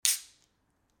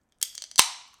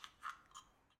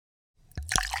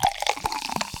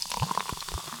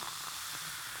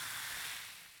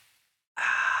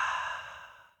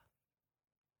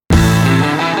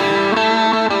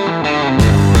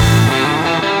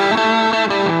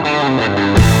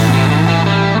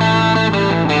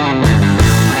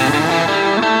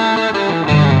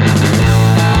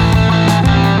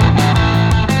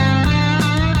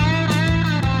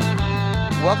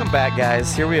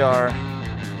guys, here we are,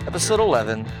 episode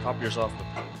 11. Pop yours off.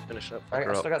 Finish up. I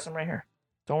still got some right here.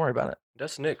 Don't worry about it.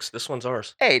 That's Nick's. This one's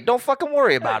ours. Hey, don't fucking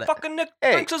worry about it. Fucking Nick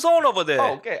Hey. drinks his own over there.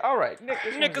 Oh, okay, all right. Nick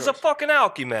Nick is a fucking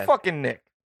alky, man. fucking Nick.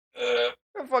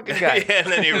 A fucking guy. Yeah,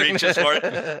 and then he reaches for it.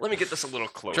 Let me get this a little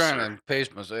closer. Trying to pace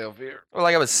myself here. Well,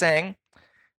 like I was saying,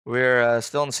 we're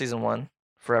still in season 1,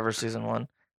 forever season 1,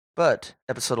 but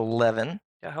episode 11.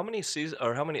 Yeah, how many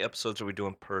episodes are we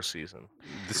doing per season?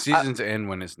 The seasons end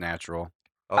when it's natural.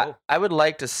 Oh, I would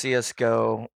like to see us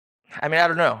go. I mean, I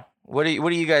don't know. What do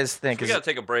you guys think? we gotta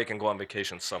take a break and go on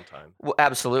vacation sometime. Well,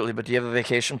 absolutely, but do you have a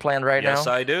vacation planned right now? Yes,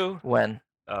 I do. When?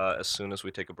 As soon as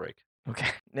we take a break. Okay.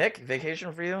 Nick,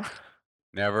 vacation for you?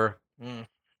 Never.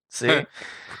 See?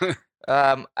 So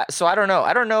I don't know.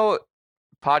 I don't know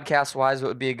podcast wise what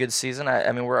would be a good season.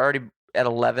 I mean, we're already at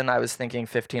 11. I was thinking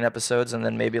 15 episodes and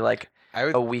then maybe like I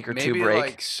would a week or two maybe break.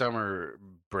 like summer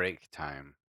break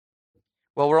time.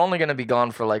 Well, we're only going to be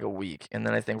gone for like a week, and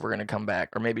then I think we're going to come back,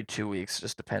 or maybe 2 weeks,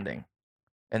 just depending.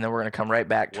 And then we're going to come right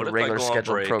back to What if I regular go on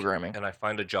scheduled break programming. and I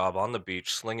find a job on the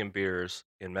beach slinging beers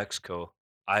in Mexico?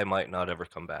 I might not ever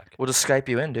come back. We'll just Skype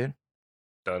you in, dude.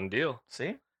 Done deal.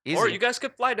 See? Easy. Or you guys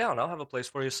could fly down. I'll have a place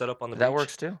for you set up on the that beach.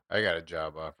 works too. I got a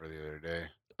job offer the other day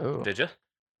Oh. Did you?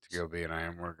 to go be an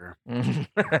iron worker.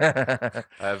 that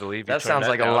I believe you turned sounds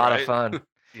like a down, lot right? of fun.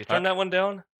 You turned that one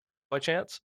down by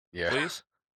chance? Yeah. Please?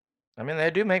 I mean,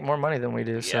 they do make more money than we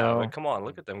do, Yeah, so but come on.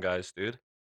 Look at them guys, dude.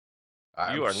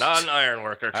 I'm You are not an iron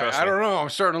worker, trust I me. don't know. I'm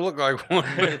starting to look like one.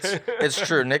 it's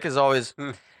true. Nick is always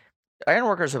iron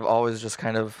workers have always just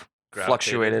kind of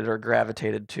fluctuated or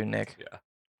gravitated to Nick.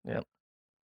 Yeah. Yep.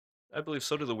 I believe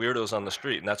so do the weirdos on the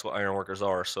street, and that's what iron workers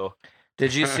are, so.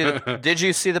 Did you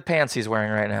see the pants he's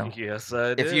wearing right now? Yes, I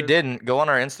did. If you didn't, go on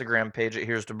our Instagram page at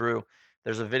Here's to Brew.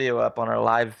 There's a video up on our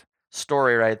live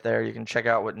story right there. You can check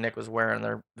out what Nick was wearing.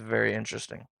 They're very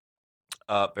interesting.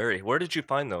 Barry, where did you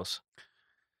find those?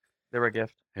 They were a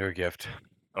gift. Here a gift.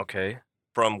 Okay.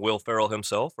 From Will Ferrell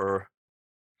himself, or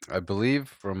I believe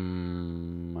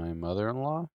from my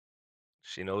mother-in-law.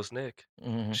 she knows Nick?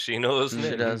 Mhm. She knows She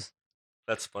Nick. does.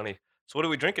 That's funny. So what are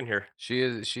we drinking here? She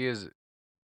is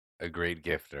a great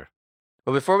gifter.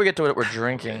 But before we get to what we're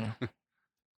drinking,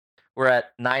 we're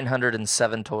at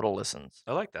 907 total listens.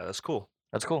 I like that. That's cool.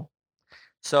 That's cool.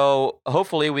 So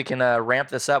hopefully we can ramp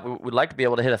this up. We'd like to be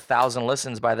able to hit 1,000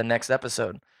 listens by the next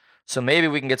episode. So maybe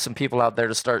we can get some people out there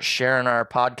to start sharing our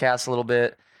podcast a little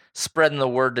bit, spreading the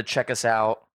word to check us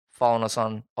out, following us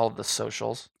on all of the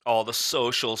socials All the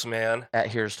socials, man. at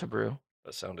Here's to Brew.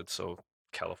 That sounded so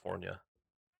California.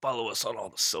 Follow us on all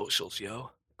the socials, yo.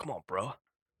 Come on, bro.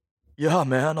 Yeah,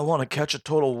 man, I want to catch a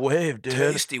total wave,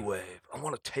 Tasty wave. I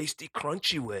want a tasty,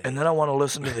 crunchy wave. then I want to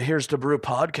listen to the Here's to Brew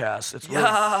podcast.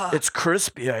 yeah.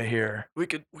 crispy, I hear. We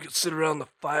could sit around the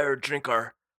fire, drink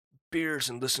our beers,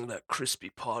 and listen to that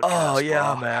crispy podcast.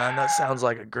 bro. man, that sounds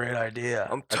like a great idea.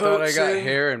 I'm I thought I got toasting.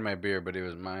 hair in my beer, but it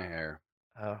was my hair.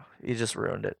 Oh, you just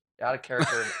ruined it. Out of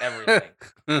character and everything.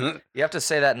 I You have to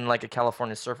say that in like a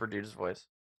California surfer dude's voice.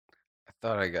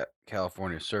 thought I got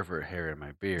California surfer hair in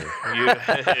my beer.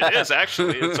 It is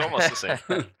actually. It's almost the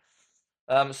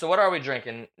same. So what are we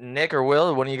drinking? Nick or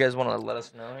Will? One of you guys want to let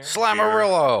us know here?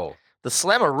 Slamarillo. The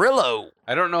Slamarillo.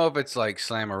 I don't know if it's like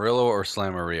Slamarillo or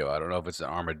Slamarillo. I don't know if it's an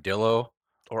armadillo.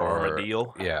 Or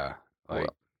armadillo. Yeah. Like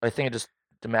Well, I think it just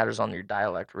matters on your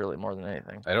dialect really more than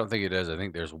anything. I don't think it does. I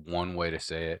think there's one way to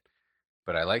say it.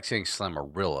 But I like saying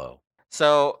Slamarillo.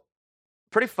 So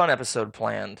pretty fun episode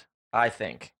planned, I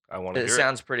think. I want to It hear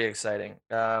sounds pretty exciting.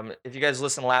 If you guys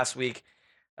listened last week,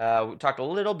 we talked a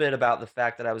little bit about the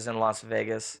fact that I was in Las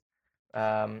Vegas.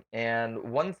 And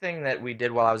one thing that we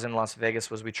did while I was in Las Vegas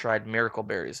was we tried Miracle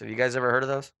Berries. Have you guys ever heard of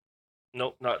those?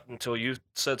 Nope, not until you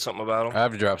said something about them.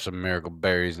 I've dropped some miracle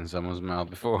berries in someone's mouth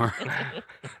before.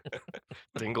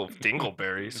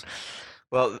 Dingleberries.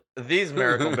 Well, these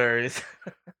Miracle Berries,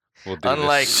 We'll do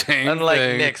unlike the same unlike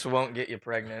thing. Nick's, won't get you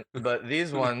pregnant, but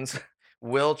these ones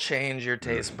will change your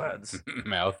taste buds.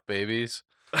 Mouth babies.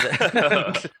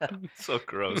 So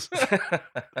gross.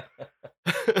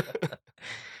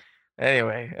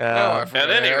 Anyway, Oh, I forgot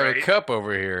any I have a rate- cup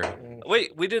over here.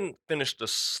 Wait, we didn't finish the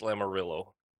Slamarillo.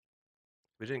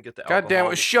 We didn't get the God damn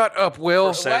alcohol. it! Shut up, Will.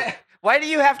 Percent. why do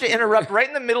you have to interrupt right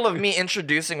in the middle of me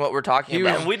introducing what we're talking He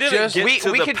about? was And we didn't Just- get we-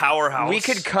 to we the could- powerhouse. We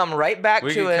could come right back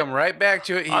We to can it. come right back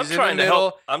to it. He's I'm in trying the to middle.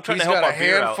 help. I'm trying He's to help got our a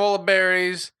beer out. handful of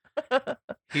berries.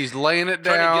 He's laying it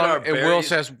Trying to get our down, and Will berries.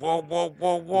 says, "Whoa, whoa,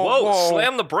 whoa, whoa, Whoa, whoa!"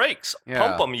 slam the brakes. Yeah.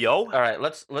 Pump them, yo. All right,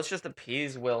 let's just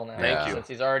appease Will now. Thank you. Since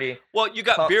he's already. Well, you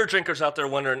got Pump- beer drinkers out there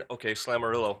wondering, okay,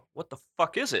 Slamarillo, what the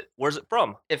fuck is it? Where's it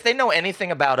from? If they know anything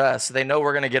about us, they know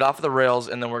we're gonna get off the rails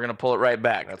and then we're gonna pull it right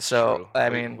back. That's so true. I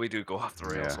We- mean, we do go off the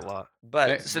rails a lot. but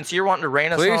Hey, since you're wanting to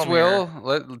rein us Please, home Will,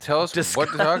 here, tell us what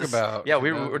to talk discuss- about. Yeah,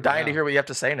 we're dying to hear what you have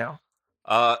to say now.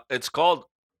 It's called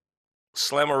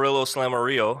Slamarillo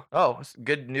Slamarillo. Oh, it's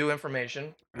good new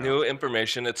information. New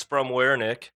information. It's from where,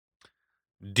 Nick?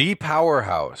 D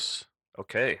Powerhouse,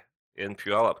 Okay, in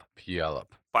Puyallup. Puyallup.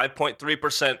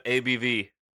 5.3% ABV.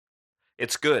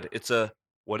 It's good. It's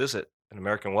what is it? An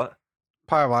American what?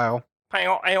 Pile.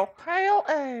 Pale ale. Pale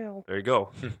ale. There you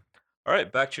go. All right,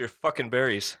 back to your fucking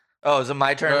berries. Oh, is it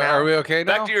my turn now? Are we okay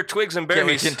now? Back to your twigs and Can we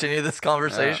berries. continue this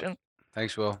conversation?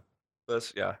 Thanks, Will.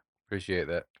 Yeah. Appreciate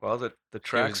that. Well, the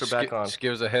tracks are back on. Just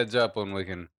give us a heads up when we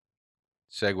can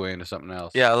segue into something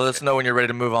else. Yeah, let us know when you're ready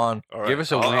to move on. All right. Give us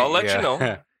a I'll, wink. I'll let yeah. you know.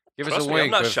 Give Trust us a me, I'm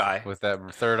wink not with, shy. with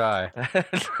that third eye. With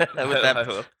I that,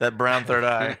 will. that brown third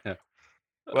eye.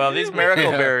 Well, these miracle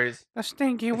Yeah. berries. A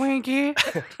stinky winky.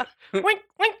 Wink,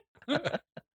 wink.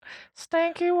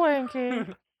 Stanky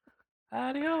winky.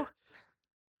 Adio.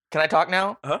 Can I talk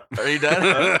now? Huh? Are you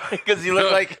done? Because you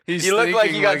look like He's you look like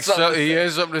thinking you got something. he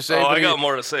has something to say, Oh, but, I got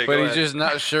more to say. but Go he's ahead. just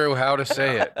not sure how to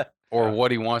say it or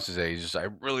what he wants to say. He's just, I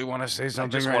really want to say I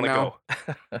something just right want to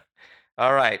now. go.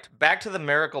 All right, back to the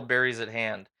miracle berries at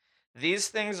hand. These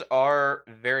things are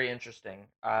very interesting.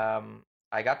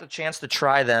 I got the chance to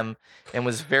try them and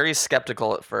was very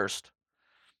skeptical at first.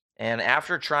 And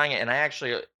after trying it,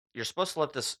 and you're supposed to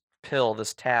let this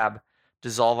tab,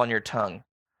 dissolve on your tongue.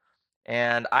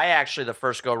 And I actually, the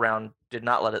first go round, did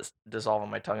not let it dissolve on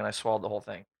my tongue, and I swallowed the whole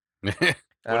thing. Pretty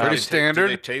Do standard.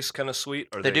 they taste kind of sweet?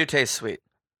 Or They do taste sweet.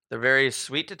 They're very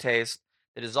sweet to taste.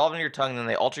 They dissolve in your tongue, and then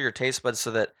they alter your taste buds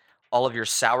so that all of your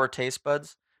sour taste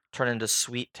buds turn into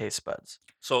sweet taste buds.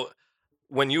 So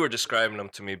when you were describing them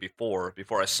to me before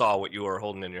I saw what you were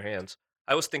holding in your hands,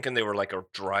 I was thinking they were like a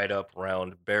dried up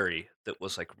round berry that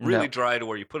was like really No. dry to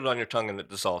where you put it on your tongue and it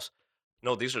dissolves.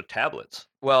 No, these are tablets.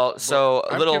 Well, so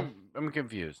a little. I'm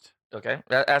confused. Okay,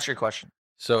 ask your question.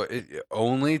 So it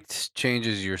only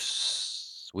changes your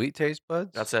sweet taste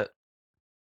buds? That's it.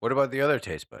 What about the other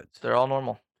taste buds? They're all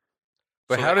normal.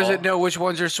 But So how they does all- it know which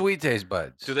ones are sweet taste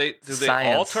buds? Do they all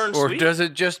Science. turn Or sweet? does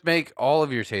it just make all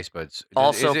of your taste buds?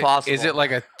 Also is it, possible. Is it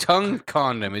like a tongue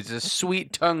condom? Is it a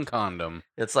sweet tongue condom?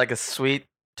 It's like a sweet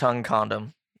tongue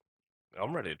condom.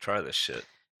 I'm ready to try this shit.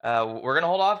 We're gonna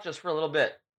hold off just for a little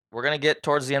bit. We're gonna get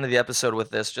towards the end of the episode with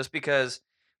this, just because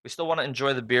we still want to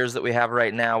enjoy the beers that we have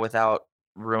right now without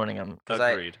ruining them. Because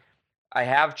Agreed. I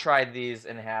have tried these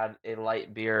and had a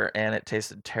light beer, and it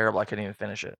tasted terrible. I couldn't even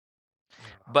finish it.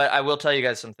 But I will tell you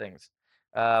guys some things.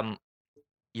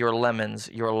 Your lemons,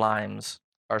 your limes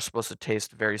are supposed to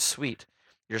taste very sweet.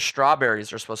 Your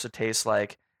strawberries are supposed to taste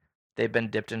like they've been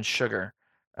dipped in sugar.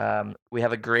 We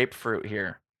have a grapefruit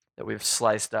here that we've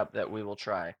sliced up that we will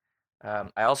try.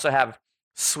 I also have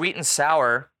sweet and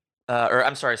sour,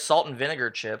 salt and vinegar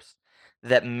chips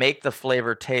that make the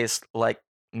flavor taste like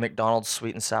McDonald's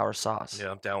sweet and sour sauce.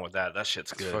 Yeah, I'm down with that. That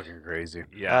shit's It's good. fucking crazy.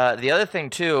 Yeah. The other thing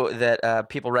too that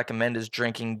people recommend is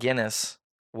drinking Guinness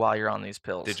while you're on these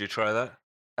pills. Did you try that?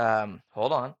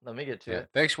 Hold on, let me get to Yeah. it.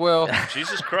 Thanks, Will.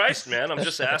 Jesus Christ, man! I'm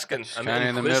just asking. I'm Kind of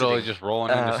in the middle, inquisitive. just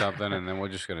rolling into Uh, something, and then we're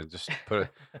just gonna put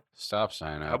a stop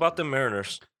sign up. How about the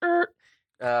Mariners?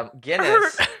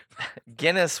 Guinness,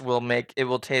 Guinness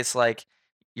will taste like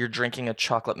you're drinking a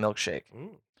chocolate milkshake.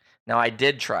 Mm. Now I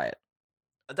did try it.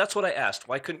 That's what I asked.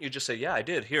 Why couldn't you just say, "Yeah, I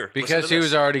did"? Here, listen Because to he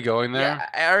was this. already going there? Yeah,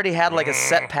 I already had like a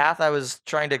set path. I was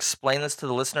trying to explain this to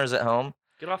the listeners at home,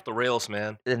 Get off the rails,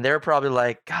 man. and they're probably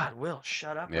like, "God, Will,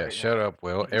 shut up." Yeah, right shut now." up,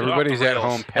 Will. Get off the Everybody's at rails.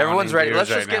 home. Everyone's pounding ready. beers Let's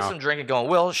just right get now. some drinking going.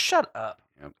 Will, shut up.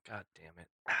 God damn it.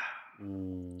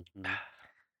 Mhm.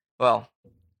 Well,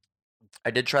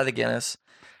 I did try the Guinness.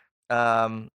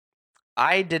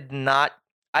 I did not.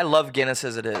 I love Guinness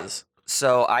as it is,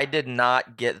 so I did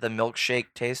not get the milkshake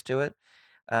taste to it.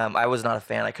 I was not a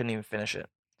fan. I couldn't even finish it.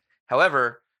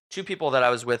 However, two people that I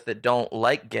was with that don't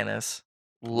like Guinness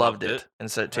loved it and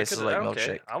said it tasted like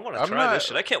milkshake. I want to I'm try not- this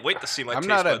shit. I can't wait to see my I'm taste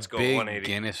not buds a go big 180.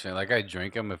 Guinness fan. Like, I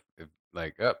drink them if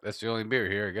like, that's the only beer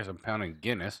here. I guess I'm pounding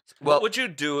Guinness. Well, What would you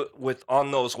do with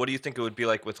on those? What do you think it would be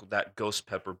like with that ghost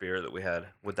pepper beer that we had?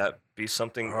 Would that be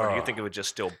something, or do you think it would just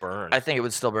still burn? I think it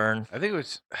would still burn. I think it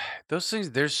was those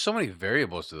things. There's so many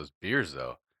variables to those beers,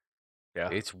 though. Yeah.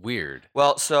 It's weird.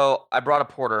 Well, so I brought a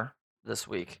porter this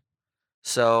week.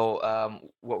 So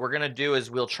what we're gonna do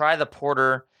is we'll try the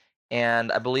porter,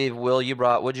 and I believe Will, you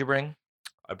brought. What'd you bring?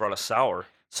 I brought a sour.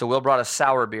 So Will brought a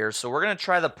sour beer. So we're gonna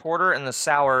try the porter and the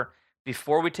sour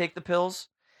before we take the pills,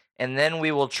 and then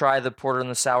we will try the porter and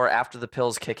the sour after the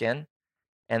pills kick in,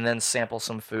 and then sample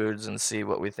some foods and see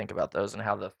what we think about those and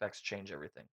how the effects change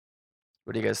everything.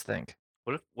 What do you guys think?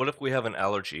 What if we have an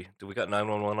allergy? Do we got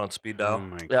 911 on speed Oh dial?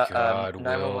 my Yeah, God, Will,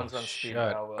 911's on speed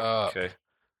shut dial, Will. up. Okay,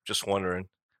 just wondering.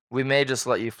 We may just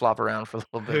let you flop around for a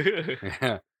little bit.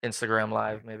 Yeah. Instagram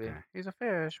live, maybe. He's a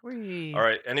fish. Wee. All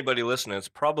right, anybody listening, it's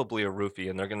probably a roofie,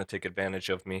 and they're gonna take advantage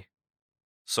of me.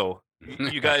 So,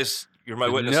 you guys, you're my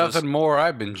witnesses. Nothing more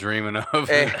I've been dreaming of.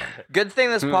 Hey, good thing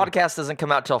this podcast doesn't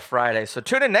come out till Friday. So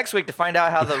tune in next week to find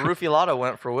out how the roofie lotto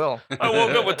went for Will. I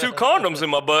woke up with 2 condoms in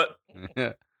my butt.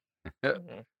 Yeah.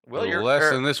 Will, you're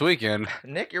less than this weekend.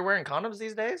 Nick, you're wearing condoms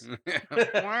these days?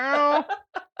 Well,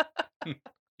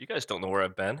 You guys don't know where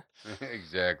I've been.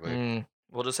 exactly.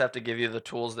 We'll just have to give you the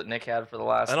tools that Nick had for the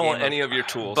last I don't want game any of your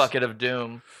tools. Bucket of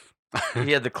Doom.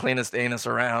 He had the cleanest anus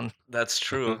around. That's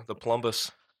true. The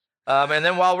plumbus. And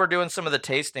then while we're doing some of the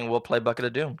tasting, we'll play Bucket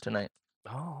of Doom tonight.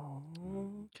 Oh,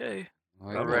 okay.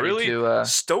 Like, I'm ready really to,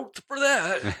 stoked for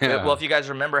that. yeah. Well, if you guys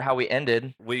remember how we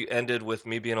ended, We ended with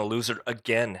me being a loser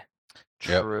again.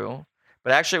 Yep. true.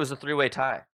 But actually, it was a 3-way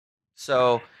tie.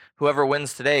 So whoever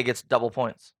wins today gets double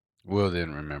points. Will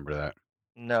didn't remember that.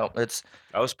 No, it's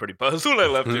I was pretty buzzed when I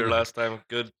left here last time.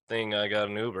 Good thing I got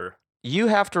an Uber. you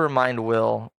have to remind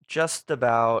Will just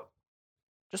about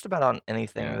on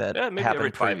anything Yeah. that Yeah, maybe happened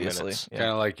every 5 previously. minutes. Yeah. Kind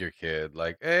of like your kid.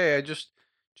 Like, hey, I just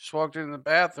walked in the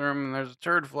bathroom and there's a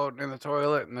turd floating in the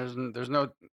toilet and there's no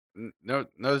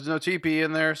TP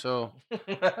in there, so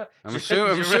I'm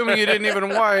assuming you didn't even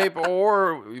wipe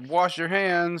or wash your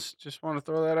hands. Just want to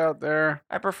throw that out there.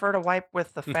 I prefer to wipe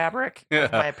with the fabric Yeah.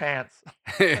 of my pants.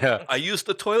 Yeah. I used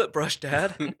the toilet brush,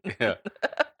 Dad. Yeah.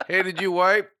 Hey, did you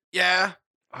wipe? Yeah.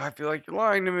 I feel like you're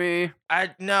lying to me.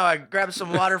 I grabbed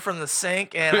some water from the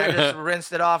sink and I just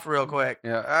rinsed it off real quick.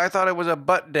 Yeah, I thought it was a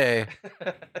butt day.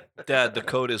 Dad, the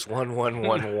code is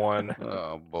 1111.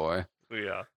 Oh boy.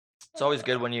 Yeah. It's always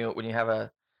good when you have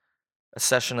a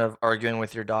session of arguing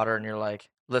with your daughter and you're like,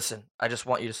 listen, I just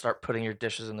want you to start putting your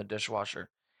dishes in the dishwasher.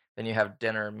 Then you have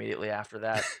dinner immediately after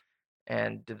that.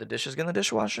 And did the dishes get in the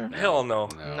dishwasher? Hell no.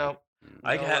 Nope.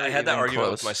 I Nowhere had that even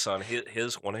argument with close. my son.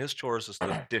 One of his chores is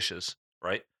the dishes,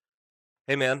 right?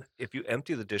 Hey man, if you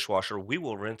empty the dishwasher, we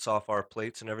will rinse off our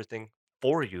plates and everything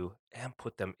for you and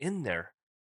put them in there.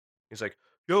 He's like,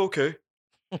 yeah, okay.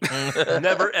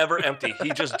 Never ever empty.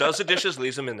 He just does the dishes,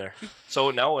 leaves them in there.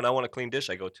 So now when I want a clean dish,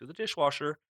 I go to the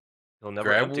dishwasher. He'll never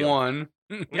Grab empty 'em. one.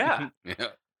 Yeah. Yeah.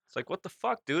 It's like, what the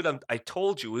fuck, dude? I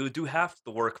told you we would do half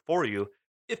the work for you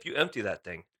if you empty that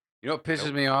thing. You know what pisses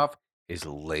Nope. me off is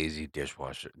lazy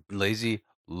lazy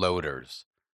loaders.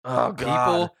 Oh, God.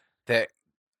 People that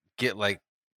get like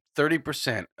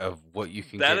 30% of what you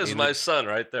can That get. is in my the- son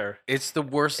right there. It's the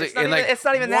worst It's thing. not And even- like, it's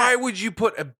not even why that. would you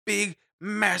put a big,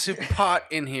 massive pot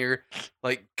in here,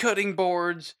 like cutting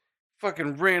boards,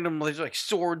 fucking random, there's like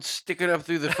swords sticking up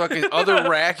through the fucking other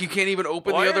rack. You can't even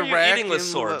open Why the are other you rack. eating with and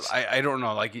swords? I don't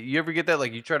know. Like, you ever get that?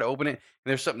 Like, you try to open it and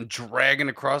there's something dragging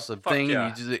across the Fuck thing,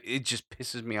 yeah. and it just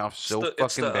pisses me off It's so it's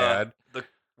fucking the, bad.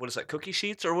 What is that? Cookie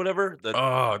sheets or whatever? The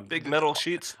Oh, big metal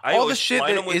sheets. I all the always shit line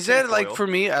 'em that with is that like tinfoil. for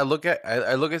me. I look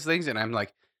at things and I'm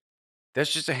like,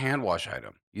 that's just a hand wash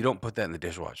item. You don't put that in the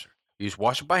dishwasher. You just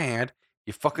wash it by hand.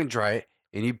 You fucking dry it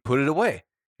and you put it away.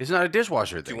 It's not a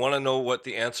dishwasher Do you thing. want to know what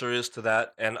the answer is to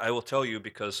that? And I will tell you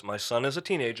because my son is a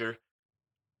teenager.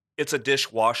 It's a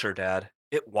dishwasher, Dad.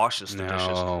 It washes the dishes.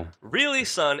 No. Really,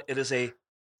 son, it is a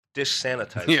dish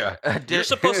sanitizer. Yeah. You're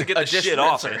supposed to get a the dish shit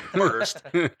off rinser. it first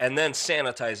and then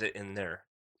sanitize it in there.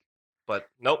 But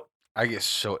nope. I get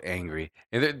so angry.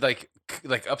 And they're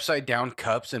like upside down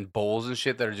cups and bowls and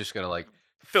shit that are just gonna like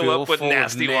Fill up with full of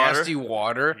nasty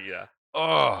water. Yeah.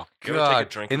 Oh You ever take a god.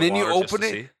 drink And of then you water just open to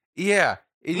it. see? Yeah.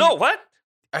 and No, you- what?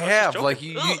 I I was just have like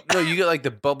joking. you get like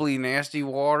the bubbly nasty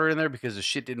water in there because the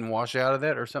shit didn't wash out of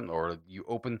that or something, or you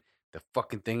open the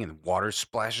fucking thing and water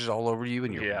splashes all over you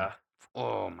and you're Yeah.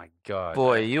 oh my god.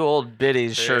 Boy, you old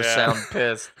biddies sure Yeah. sound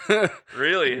pissed.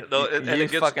 Really? No, and You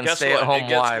it gets, fucking guess what? stay-at-home It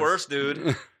gets wives. worse,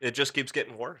 dude. It just keeps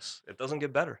getting worse. It doesn't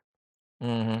get better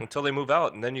Mhm. until they move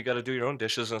out, and then you got to do your own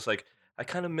dishes. And it's like I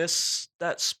kind of miss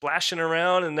that splashing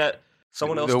around and that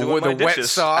someone else doing my wet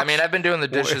dishes. socks. I mean, I've been doing the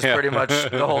dishes Yeah. pretty much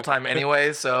the whole time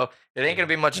anyway, so it ain't gonna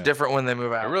be much Yeah. different when they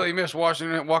move I out. really miss walking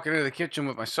into the kitchen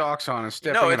with my socks on and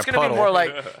stepping No, in it's a gonna puddle. be more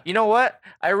like, you know what?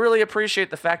 I really appreciate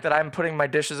the fact that I'm putting my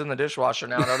dishes in the dishwasher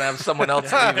now. I don't have someone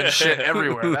else leaving shit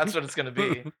everywhere. That's what it's gonna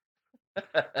be.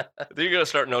 Then you're gonna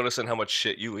start noticing how much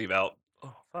shit you leave out.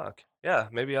 Oh fuck. Yeah,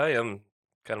 maybe I am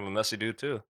kind of a messy dude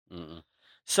too. Mm-mm.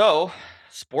 So,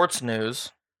 sports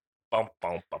news. Bum,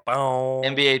 bum, ba, bow.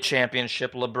 NBA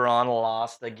championship, LeBron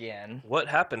lost again. What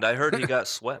happened? I heard he got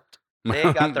swept. They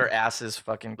got their asses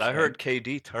fucking kicked. I heard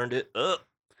KD turned it up.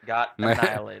 Got My-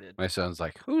 annihilated. My son's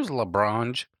like, who's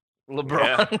LeBron?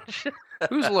 LeBron.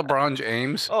 Who's LeBron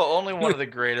James? Oh, only one of the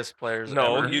greatest players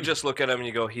No, ever. you just look at him and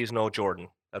you go, he's no Jordan.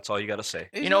 That's all you got to say.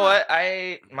 He's You know not-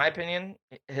 what? My opinion,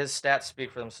 his stats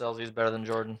speak for themselves. He's better than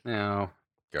Jordan. No,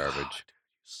 garbage. Dude,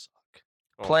 you suck.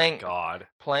 Oh Playing- my God.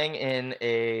 Playing in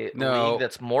a No. league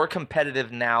that's more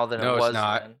competitive now than No, it it's was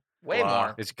not. then. Way Blah.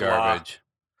 more. It's Blah. garbage.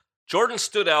 Jordan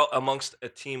stood out amongst a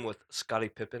team with Scottie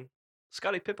Pippen.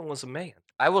 Scottie Pippen was a man.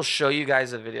 I will show you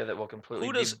guys a video that will completely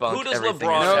Who does debunk everything LeBron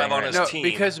you're No, saying have on right his now. team?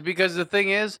 because the thing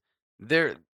is,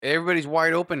 everybody's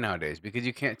wide open nowadays because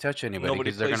you can't touch anybody Nobody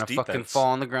because they're plays gonna fucking defense. fall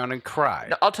on the ground and cry.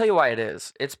 No, I'll tell you why it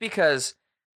is. It's because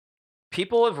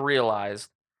people have realized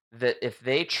that if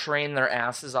they train their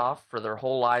asses off for their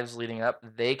whole lives leading up,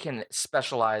 they can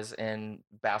specialize in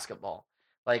basketball.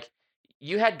 Like,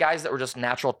 you had guys that were just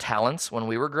natural talents when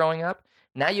we were growing up.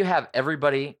 Now you have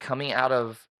everybody coming out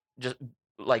of just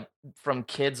like from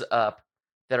kids up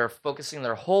that are focusing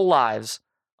their whole lives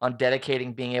on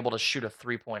dedicating being able to shoot a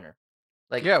 3-pointer.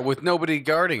 Like, Yeah, with nobody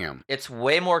guarding him. it's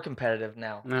way more competitive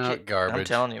now. No, I'm garbage.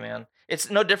 telling you, man. It's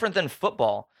no different than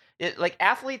football. Like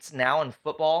athletes now in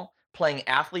football, playing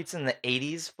athletes in the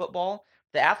 80s football,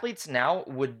 the athletes now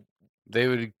would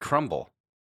Crumble.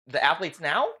 the athletes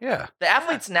now? Yeah. The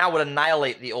athletes now would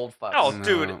annihilate the old fucks. Oh, No.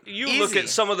 dude, you look Easy. at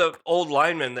some of the old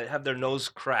linemen that have their nose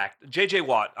cracked. J.J.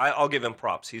 Watt, I'll give him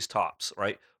props. He's tops,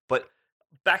 right? But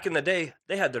back in the day,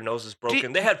 they had their noses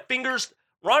broken. They had fingers.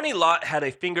 Ronnie Lott had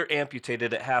a finger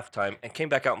amputated at halftime and came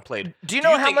back out and played. Do you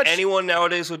know how think much anyone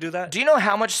nowadays would do that? Do you know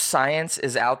how much science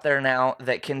is out there now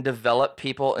that can develop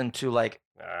people into like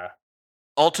Nah.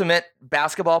 ultimate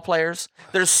basketball players?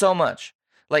 There's so much.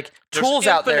 Like There's tools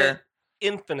out there.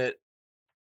 Infinite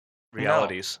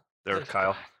realities there, There's-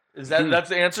 Kyle. Is that's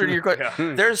the answer to your question?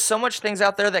 Yeah. There's so much things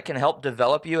out there that can help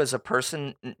develop you as a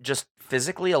person just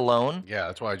physically alone Yeah,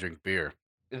 that's why I drink beer.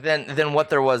 than what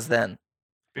there was then.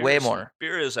 Way more.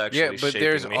 Beer is actually Yeah, but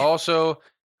there's shaping me. also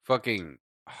fucking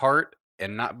heart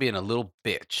and not being a little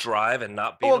bitch. Drive and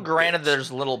not being Well, a granted, bitch.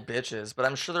 there's little bitches, but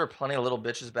I'm sure there were plenty of little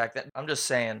bitches back then. I'm just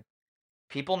saying,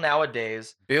 people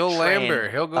nowadays. Bill train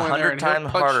Lambert, he'll go in there 100 and he'll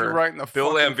times punch you harder. right in the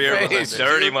Bill fucking Lambert was face, a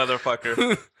dirty dude.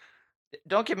 motherfucker.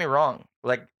 Don't get me wrong.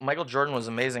 Like Michael Jordan was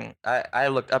amazing. I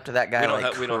looked up to that guy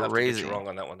like we don't have to get crazy. you wrong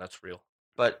on that one. That's real.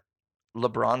 But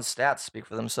LeBron's stats speak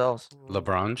for themselves.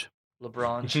 LeBron.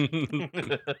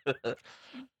 LeBron.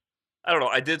 I don't know.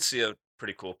 I did see a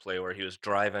pretty cool play where he was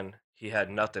driving. He had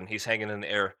nothing. He's hanging in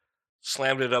the air,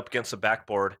 slammed it up against the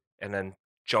backboard, and then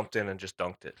jumped in and just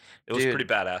dunked it. It was Dude, pretty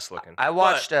badass looking. I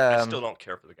watched, But I um, still don't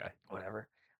care for the guy. Whatever.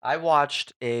 I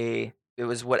watched it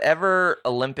was whatever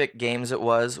Olympic Games it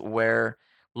was where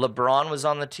LeBron was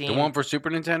on the team. The one for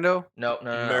Super Nintendo? No.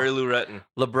 Mary Lou Retton.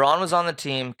 LeBron was on the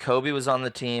team. Kobe was on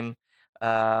the team.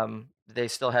 They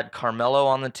still had Carmelo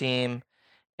on the team.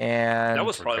 And That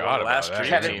was probably one of the Forgot last about that.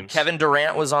 dream Kevin, teams. Kevin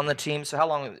Durant was on the team. So how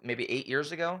long? Maybe 8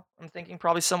 years ago, I'm thinking.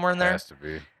 Probably somewhere in there. Has to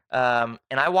be. And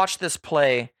I watched this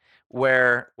play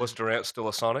where Was Durant still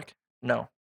a Sonic? No.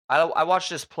 I watched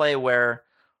this play where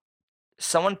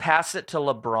someone passed it to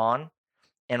LeBron,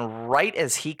 and right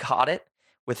as he caught it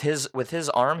with his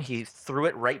arm, he threw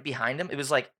it right behind him. It was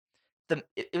like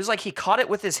he caught it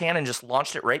with his hand and just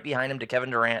launched it right behind him to Kevin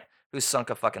Durant, who sunk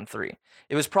a fucking three.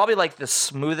 It was probably like the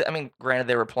smooth. I mean, granted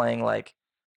they were playing like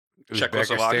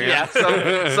Czechoslovakia.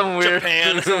 Uzbekistan. some weird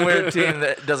Japan. some weird team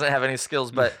that doesn't have any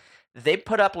skills, but they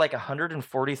put up like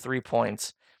 143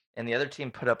 points, and the other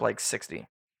team put up like 60.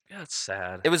 Yeah, it's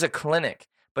sad. It was a clinic,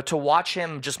 but to watch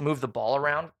him just move the ball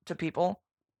around to people,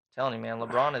 I'm telling you, man,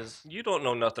 LeBron is. You don't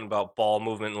know nothing about ball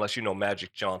movement unless you know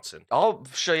Magic Johnson. I'll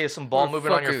show you some ball Well,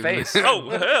 movement on your fucking- face. Oh,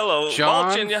 hello, John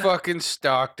launching ya. fucking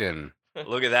Stockton.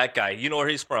 Look at that guy. You know where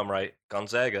he's from, right?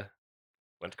 Gonzaga.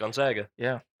 Went to Gonzaga.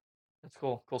 Yeah, that's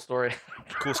cool. Cool story.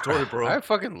 Cool story, bro. I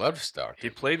fucking love Stockton. He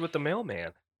played with the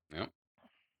mailman.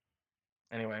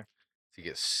 Anyway, To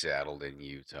get saddled in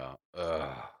Utah.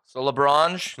 Ugh. so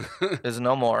LeBron is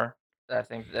no more. I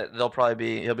think that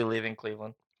he'll be leaving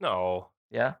Cleveland. No.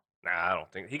 Yeah. Nah, I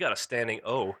don't think. He got a standing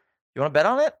O. You want to bet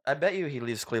on it? I bet you he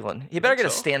leaves Cleveland. He better think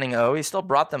get a so? standing O. He still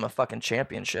brought them a fucking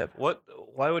championship. What?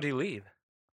 Why would he leave?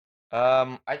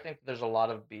 I think there's a lot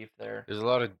of beef there. There's a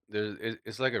lot of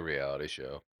it's like a reality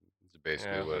show. It's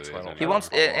basically Yeah, what that's it why I is. don't He follow wants,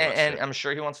 all that and shit. I'm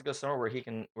sure he wants to go somewhere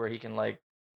where he can like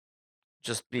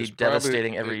just be There's probably-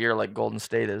 devastating every it- year like Golden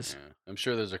State is. Yeah. I'm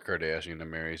sure there's a Kardashian to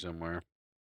marry somewhere.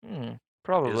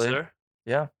 Probably. Is there?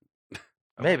 Yeah.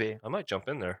 I Maybe. might jump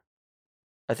in there.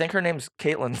 I think her name's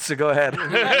Caitlin, so go ahead.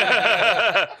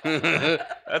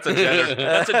 That's a Jenner.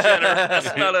 That's a Jenner.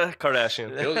 That's not a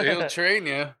Kardashian. He'll train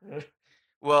you.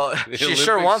 Well, The she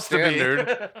sure Olympic wants standard.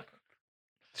 to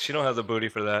She don't have the booty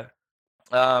for that.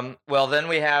 be. Well, then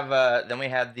we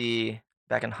had the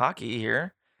back in hockey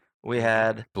here. We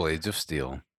had Blades of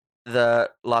Steel.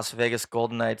 the Las Vegas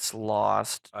Golden Knights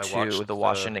lost I to watched the the-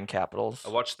 Washington Capitals. I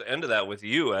watched the end of that with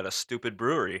you at a stupid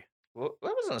brewery. Well,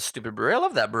 that wasn't a stupid brewery. I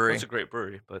love that brewery. It's a great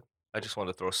brewery, but I just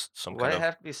wanted to throw some Why kind did of. it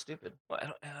have to be stupid? Well,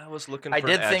 I was looking. I for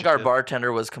an did think our adjective.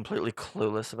 bartender was completely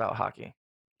clueless about hockey,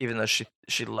 even though she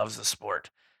loves the sport.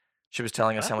 She was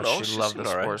telling us I how don't much know, she she loved the seemed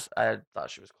all right. sports. I thought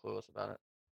she was clueless about it.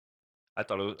 I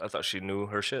thought she knew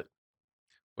her shit.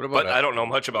 What about? But I don't know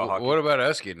much about hockey. What about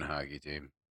us getting a hockey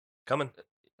team? Coming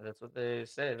That's what they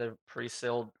say. They're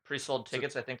pre-sold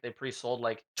tickets. I think they pre-sold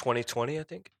like 2020, I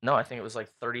think. no, I think it was like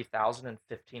 30,000 in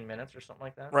 15 minutes or something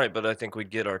like that. Right, but I think we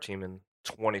get our team in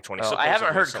 2020. Oh, I haven't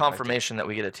supposedly heard something like that. confirmation that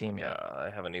we get a team Yeah, yet.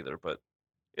 I haven't either, but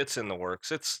it's in the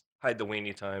works. It's hide the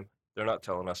weenie time. They're not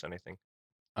telling us anything. You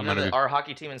I'm know gonna that be. our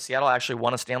hockey team in Seattle actually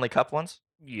won a Stanley Cup once.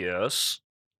 Yes,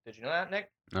 Did you know that,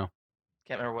 Nick? No.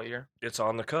 Can't remember what year. it's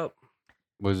on the cup.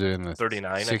 Was it in the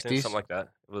 39, I think, 60s? something like that.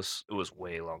 It was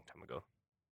way long time ago.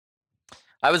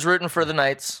 I was rooting for the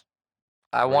Knights.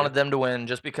 I Right. wanted them to win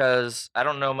just because I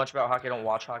don't know much about hockey. I don't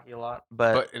watch hockey a lot,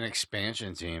 but But an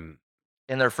expansion team.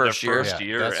 in their first Their year, first Yeah,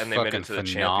 year, that's and they made fucking it to the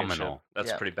phenomenal. championship. That's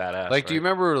Yeah. pretty badass. Like, do you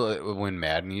right? remember when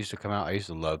Madden used to come out? I used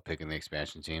to love picking the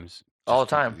expansion teams. All Just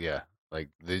the time. Yeah, like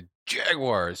the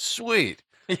Jaguars, sweet.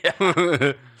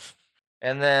 yeah.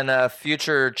 And then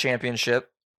future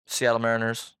championship, Seattle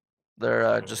Mariners.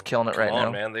 They're just killing it Come right on,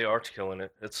 now. man, they are killing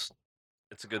it. It's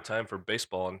a good time for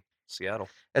baseball in Seattle.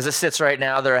 As it sits right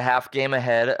now, they're a half game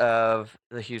ahead of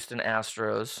the Houston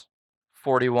Astros,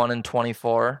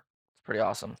 41-24. It's pretty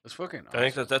awesome. It's fucking. I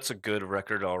think awesome. that's a good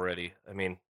record already. I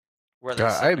mean, Where they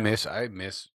God, sit I now.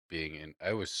 miss being in.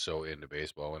 I was so into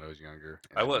baseball when I was younger.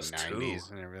 in I the was too.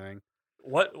 90s and everything.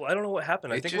 what I don't know what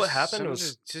happened. I It think what just- happened something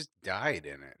was just died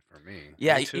in it for me.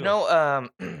 Yeah, Me you too. know,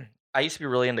 I used to be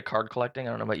really into card collecting.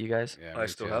 I don't know about you guys. Yeah, I me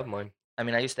still too. have mine. I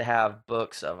mean, I used to have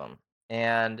books of them.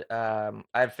 And I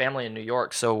had family in New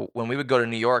York. So when we would go to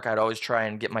New York, I'd always try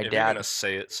and get my If you're dad. gonna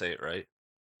say it right.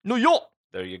 New York!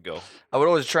 There you go. I'd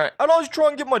always try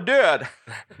and get my dad.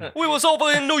 We was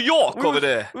over in New York We over was-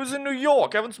 there. We was in New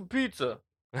York having some pizza.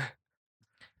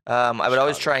 I would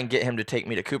always Chicago. try and get him to take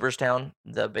me to Cooperstown,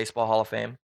 the Baseball Hall of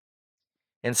Fame.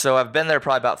 And so I've been there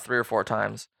probably about 3 or 4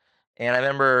 times. And I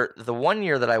remember the one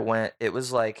year that I went, it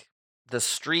was like the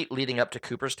street leading up to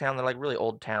Cooperstown. They're like really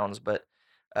old towns, but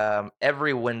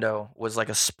every window was like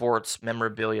a sports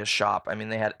memorabilia shop. I mean,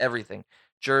 they had everything: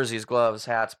 jerseys, gloves,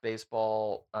 hats,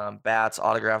 baseball, bats,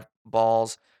 autographed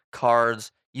balls,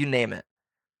 cards, you name it.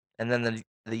 And then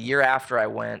the year after I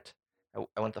went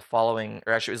the following,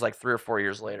 or actually it was like 3 or 4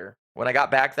 years later. When I got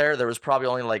back there was probably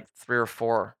only like 3 or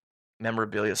 4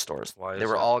 memorabilia stores. Why They is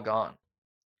were that? all gone.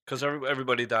 Because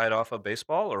everybody died off of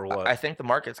baseball or what? I think the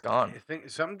market's gone. I think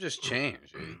something just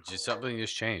changed. Something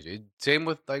just changed. Same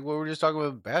with like what we were just talking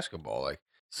about with basketball. Like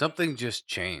something just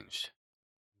changed.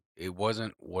 It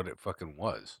wasn't what it fucking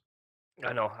was.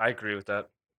 I know. I agree with that.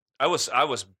 I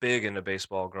was big into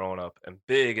baseball growing up and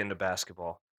big into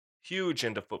basketball, huge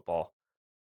into football.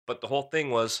 But the whole thing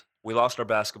was we lost our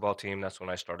basketball team. That's when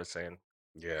I started saying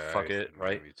Yeah. Fuck it,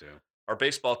 right? Me too. our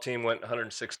baseball team went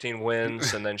 116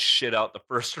 wins and then shit out the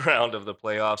first round of the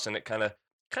playoffs, and it kind of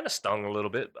stung a little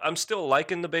bit. I'm still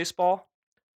liking the baseball.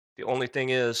 The only thing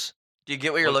is, Do you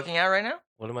get what you're What- looking at right now?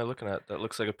 what am I looking at? That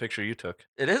looks like a picture you took.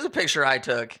 It is a picture I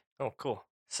took. Oh, cool.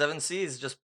 7 C's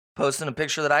just posting a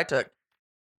picture that I took.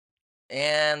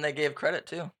 And they gave credit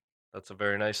too. That's a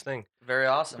very nice thing. Very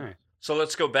awesome. Nice. So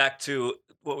let's go back to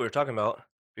what we were talking about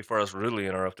before I was rudely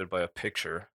interrupted by a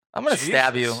picture. I'm going to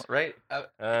stab you, Jesus. right? Uh,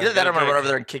 Either that or I'm going to run over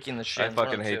there and kick you in the I shin.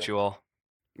 fucking hate you all.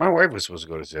 My wife was supposed to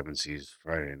go to 7C's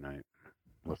Friday night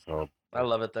with I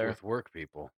love it there. with work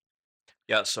people.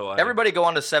 Yeah, so Everybody go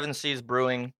on to 7 C's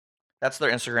Brewing. That's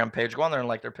their Instagram page. Go on there and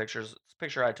like their pictures. It's a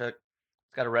picture I took.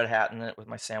 It's got a red hat in it with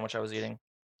my sandwich I was eating.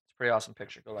 It's a pretty awesome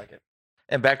picture. Go like it.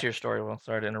 And back to your story, Will.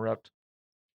 Sorry to interrupt.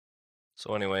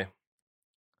 So anyway,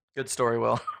 Good story,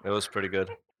 Will. it was pretty good.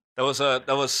 That was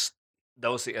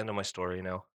the end of my story. You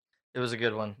know. It was a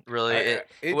good one. Really.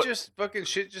 It what- just fucking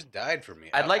shit just died for me.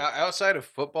 I'd like- outside of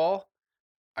football,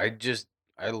 I just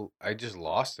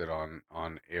lost it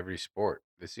on every sport.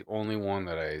 It's the only one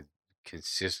that I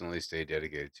consistently stay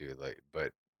dedicated to. Like,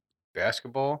 but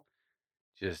basketball,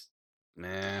 just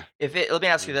man. Let me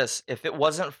ask you this: if it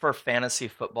wasn't for fantasy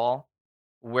football,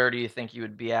 where do you think you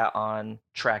would be at on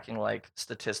tracking like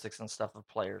statistics and stuff of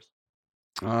players?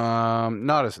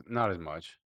 Not as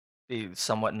much. Be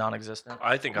somewhat non-existent.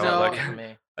 I think I No. would like. For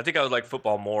me. I think I would like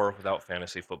football more without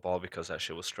fantasy football because that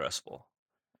shit was stressful.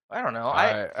 I don't know.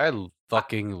 I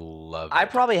fucking love it. I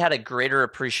probably had a greater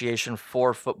appreciation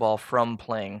for football from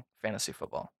playing fantasy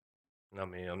football. Not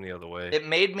me. I'm the other way. It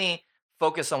made me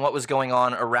focus on what was going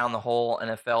on around the whole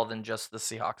NFL than just the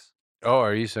Seahawks. Oh,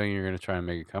 are you saying you're gonna try and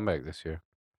make a comeback this year?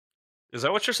 Is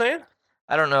that what you're saying?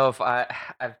 I don't know if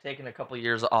I've taken a couple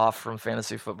years off from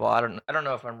fantasy football. I don't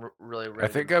know if I'm really ready. I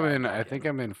think to I'm dive in. back I think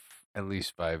I'm in at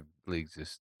least 5 leagues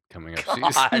this coming up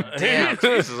God season. damn.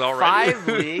 Jesus, already. 5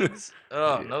 leagues?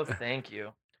 Oh, Yeah. no thank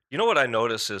you. You know what I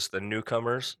notice is the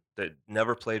newcomers that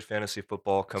never played fantasy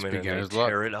football come in and beginner's they luck.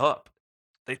 tear it up.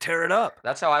 They tear it up.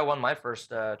 That's how I won my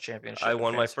first championship. I in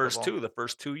won my fantasy first football. the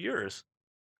first 2 years,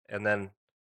 and then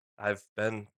I've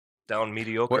been down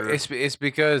mediocre. Well, it's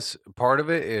because part of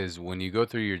it is when you go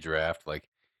through your draft, like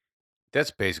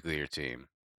that's basically your team,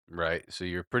 right? So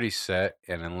you're pretty set,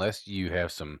 and unless you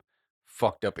have some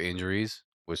fucked up injuries,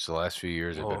 which the last few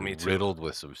years have Oh, me been too. riddled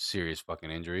with some serious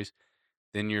fucking injuries,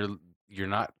 then you're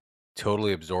not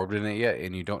totally absorbed in it yet,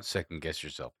 and you don't second guess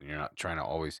yourself, and you're not trying to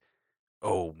always,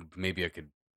 oh, maybe I could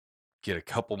get a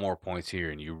couple more points here,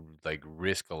 and you like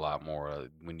risk a lot more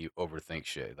when you overthink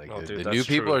shit. Like No, the dude, new that's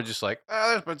people true. are just like,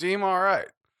 oh, that's my team, all right.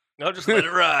 No, just let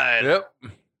it ride. Yep.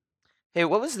 Hey,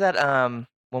 what was that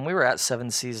when we were at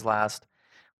Seven Seas last?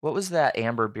 What was that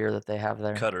amber beer that they have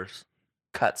there? Cutters,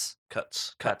 Cuts.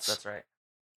 cuts. That's right.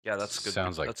 Yeah, that's good.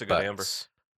 Sounds like that's a good amber. butts.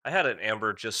 I had an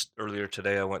amber just earlier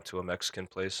today. I went to a Mexican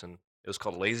place and it was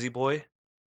called Lazy Boy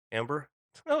Amber.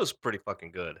 That was pretty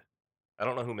fucking good. I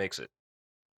don't know who makes it.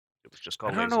 It was just I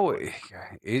called don't Lazy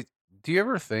know. Boy. Do you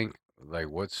ever think like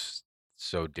what's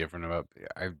so different about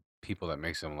people that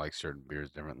make them like certain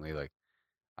beers differently? Like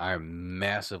I'm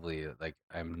massively like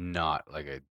I'm not like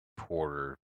a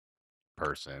porter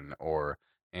person or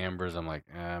ambers. I'm like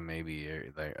maybe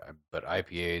but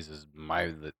IPAs is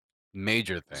the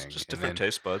major It's thing. just And different then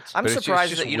taste buds. I'm But it's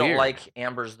surprised just that you don't weird. like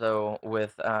ambers though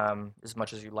with as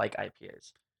much as you like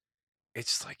IPAs.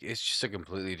 it's like it's just a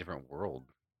completely different world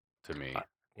to me.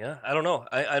 Yeah, I don't know.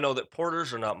 I know that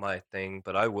porters are not my thing,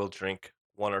 but I will drink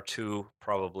one or two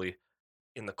probably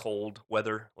in the cold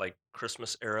weather, like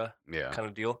Christmas era Yeah. kind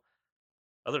of deal.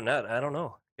 Other than that, I don't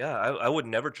know. Yeah, I would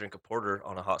never drink a porter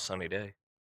on a hot sunny day.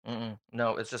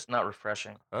 No, it's just not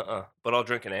refreshing. But I'll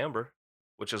drink an amber,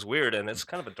 which is weird, and it's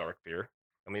kind of a dark beer.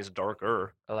 I mean, it's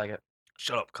darker. I like it.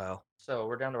 Shut up, Kyle. So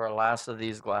we're down to our last of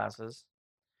these glasses.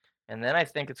 And then I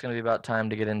think it's going to be about time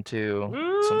to get into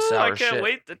some Ooh, sour I can't shit.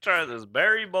 wait to try this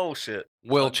berry bullshit.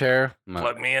 Wheelchair.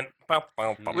 Plug me in.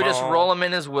 We just roll him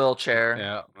in his wheelchair.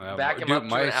 Yeah. Back him dude, up to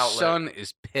my an outlet. son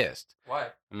is pissed. Why?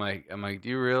 I'm like, do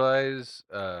you realize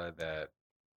that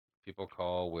people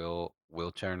call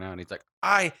wheelchair now? And he's like,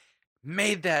 I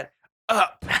made that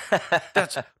up.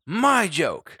 That's my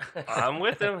joke. I'm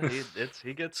with him.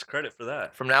 He gets credit for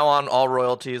that. From now on, all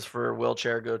royalties for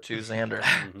wheelchair go to Xander.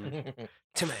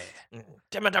 Timmy.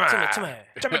 Timmy.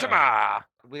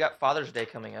 We got Father's Day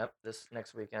coming up this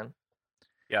next weekend.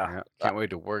 Yeah, Can't wait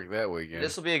to work that weekend.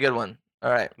 This will be a good one.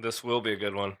 All right. this will be a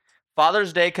good one.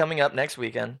 Father's Day coming up next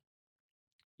weekend.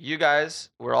 You guys,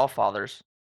 we're all fathers.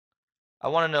 I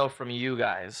want to know from you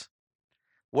guys,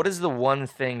 what is the one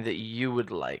thing that you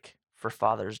would like for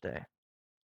Father's Day?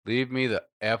 Leave me the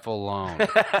F alone.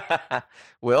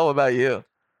 Will, what about you?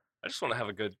 I just want to have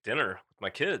a good dinner with my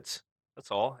kids.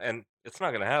 That's all. And it's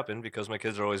not going to happen because my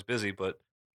kids are always busy, but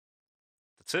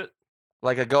that's it.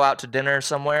 Like a go out to dinner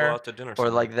somewhere? Go out to dinner Or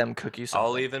somewhere. like them cook you something?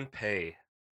 I'll even pay,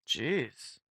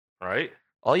 Jeez. right?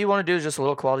 All you want to do is just a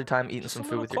little quality time eating Just some a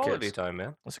food little with your quality kids. time,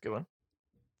 man. That's a good one.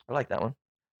 I like that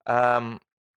one.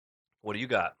 What do you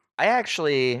got?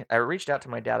 I reached out to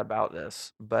my dad about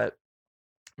this, but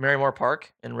Marymore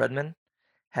Park in Redmond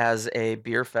has a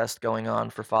beer fest going on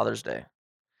for Father's Day.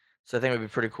 So I think it would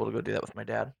be pretty cool to go do that with my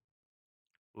dad.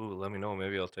 Ooh, let me know.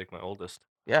 Maybe I'll take my oldest.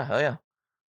 Yeah, hell yeah.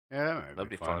 Yeah, that might That'd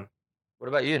be fun. What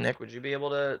about you, Nick? Would you be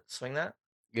able to swing that?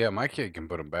 Yeah, my kid can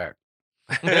put them back.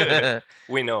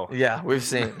 We know. Yeah, we've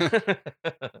seen.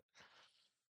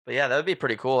 But yeah, that would be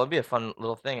pretty cool. It'd be a fun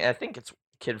little thing. I think it's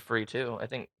kid free too. I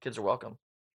think kids are welcome.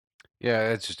 Yeah,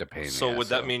 it's just a pain in the So ass. would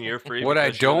that though. mean you're free? What I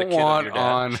because you're the don't kid of want your dad?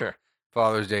 on Sure.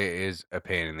 Father's Day is a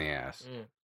pain in the ass.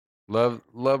 Mm.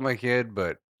 Love my kid,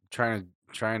 but trying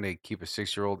to keep a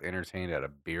 6-year-old entertained at a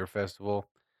beer festival,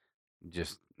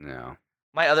 just no.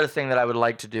 My other thing that I would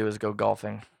like to do is go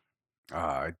golfing.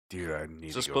 Dude, I need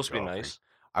Is to this go supposed to be golfing. nice?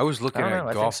 I was looking don't know, I at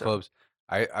think golf so. clubs.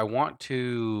 I want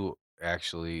to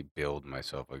actually build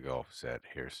myself a golf set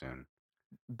here soon.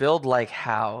 Build like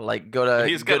how? Like go to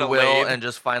He's got a Goodwill lathe. and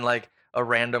just find like a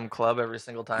random club every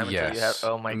single time until you have. Yes.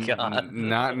 Oh my god!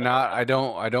 Not. I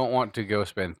don't want to go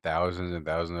spend thousands and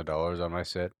thousands of dollars on my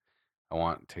set. I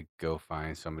want to go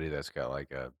find somebody that's got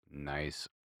like a nice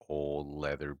old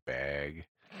leather bag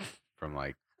from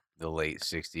like the late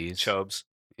 '60s. Chubs.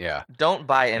 Yeah. Don't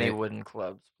buy any It- wooden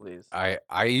clubs, please.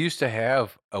 I used to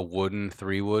have a wooden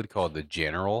 3-wood called the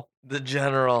General, The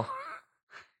General.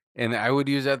 and I would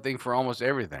use that thing for almost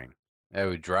everything. I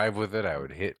would drive with it. I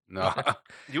would hit. No,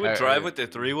 You would I- drive with the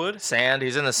 3-wood? Sand.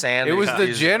 He's in the sand. it was the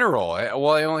He's- General. Well,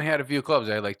 I only had a few clubs.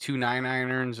 I had like 2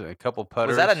 9-irons, a couple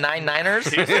putters. Was that a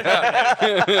 9-9ers?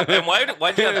 And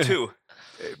why'd you have 2?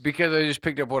 Because I just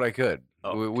picked up what I could.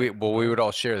 Oh, we would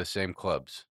all share the same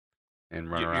clubs and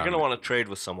run You're around. gonna want to trade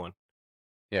with someone.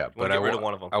 Yeah, You but want I to get rid of wa-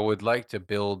 one of them. I would like to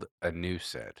build a new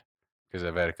set because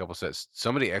I've had a couple sets.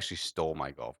 Somebody actually stole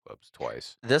my golf clubs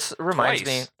twice. This reminds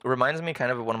Twice. me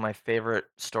kind of one of my favorite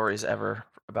stories ever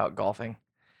about golfing.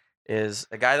 Is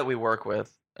a guy that we work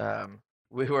with.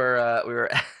 We were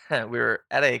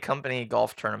at a company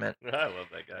golf tournament, I love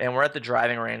that guy. and we're at the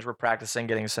driving range. We're practicing,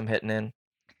 getting some hitting in,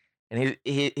 and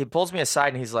he pulls me aside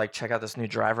and he's like, "Check out this new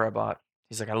driver I bought."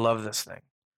 He's like, "I love this thing.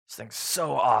 This thing's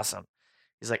so awesome."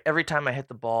 He's like, "Every time I hit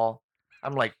the ball,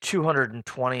 I'm like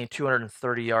 220,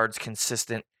 230 yards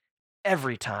consistent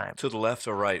every time." To the left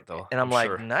or right, though. And I'm like,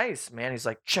 sure. "Nice, man." He's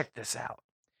like, "Check this out."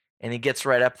 And he gets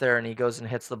right up there and he goes and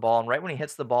hits the ball. And right when he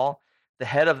hits the ball, the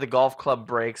head of the golf club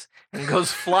breaks and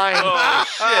goes flying. Oh,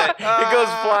 shit. It goes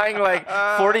flying like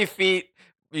 40 feet,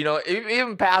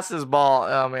 even past his ball.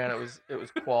 Oh man, it was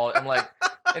quality. I'm like,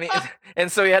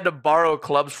 and so he had to borrow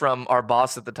clubs from our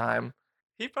boss at the time.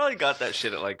 He probably got that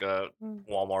shit at like a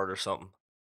Walmart or something.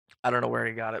 I don't know where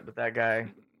he got it, but that guy,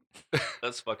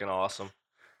 That's fucking awesome.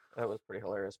 that was pretty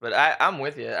hilarious. But I'm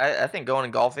with you. I think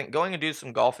going and do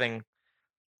some golfing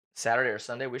Saturday or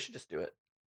Sunday, we should just do it.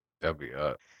 That'd be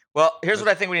Well, here's what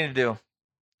I think we need to do.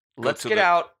 Go Let's to get the-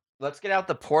 out. Let's get out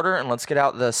the porter and let's get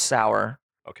out the sour.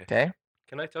 Okay. Okay.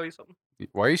 Can I tell you something?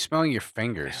 Why are you smelling your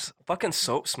fingers? This fucking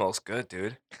soap smells good,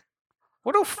 dude.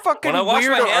 What a fucking When I wash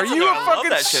my weirdo! Are hands in you there, a I love fucking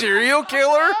that shit. serial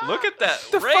killer? Look at that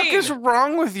What the rain. fuck is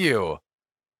wrong with you?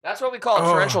 That's what we call a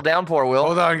Oh. torrential downpour. Will.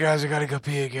 Hold on, guys. I gotta go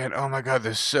pee again. Oh my god,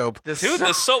 this soap. This Dude,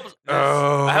 the soap.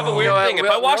 Oh. I have a weird You know what, thing. If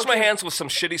Will- I wash Will my can- hands with some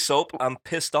shitty soap, I'm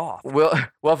pissed off. Will.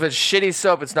 Well, if it's shitty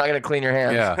soap, it's not gonna clean your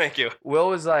hands. Yeah. Thank you. Will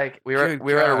was like, we Good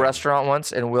were at a God. restaurant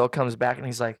once, and Will comes back and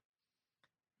he's like,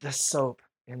 the soap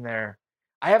in there.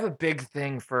 I have a big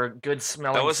thing for good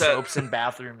smelling was that- soaps in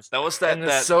bathrooms. That was that And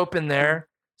the soap in there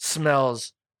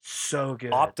smells so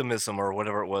good. optimism or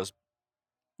whatever it was.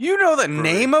 You know the Brewery.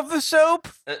 name of the soap?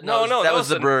 No, that was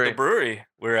the brewery. The brewery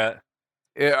we're at.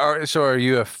 So are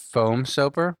you a foam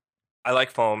soaper? I like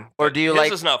foam. Or but do you his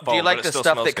like is not do foam, you like but it the still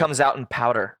stuff smells that good. comes out in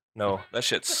powder? No, that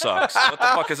shit sucks. What the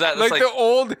fuck is that? That's Like the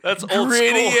old, that's old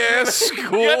gritty school. ass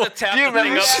school. You had to tap Do you the thing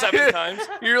remember up that? 7 times.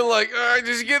 You're like,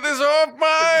 just get this off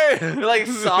my. like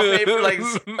saw paper,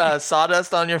 like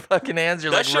sawdust on your fucking hands.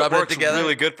 You're That like shit rubbing it works together.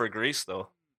 really good for grease, though.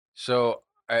 So,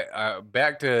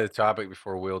 back to the topic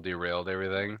before Will derailed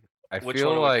everything. I Which feel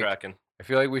one are we like cracking?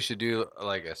 we should do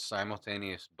like a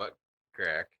simultaneous butt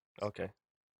crack. Okay.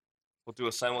 We'll do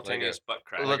a simultaneous butt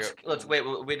crack. Let's wait.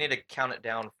 We need to count it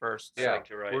down first. Yeah,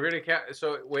 you're right. We're gonna count.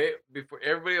 So wait before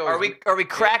everybody. Are always- we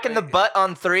cracking the wait. butt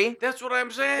on 3? That's what I'm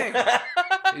saying.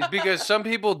 It's because some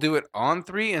people do it on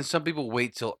 3 and some people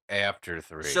wait till after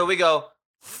 3. So we go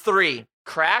 3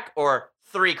 crack or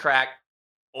 3 crack.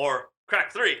 Or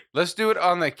crack 3. let's do it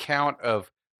on the count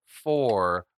of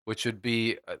 4, which would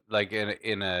be like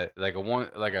in a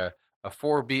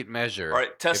 4-beat measure. All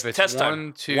right, test If it's test time.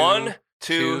 1, 2, 1, 2,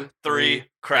 2, 3, 3,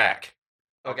 crack.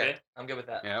 Okay, Okay. I'm good with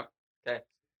that. Yep.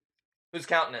 Who's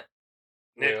counting it?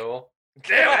 Nick. Will.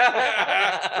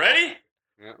 Ready?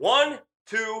 Yeah. 1,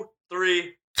 2,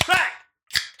 3, crack!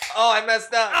 Oh, I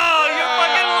messed up. Oh, you're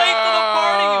fucking late for the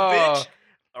party, you bitch!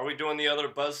 Are we doing the other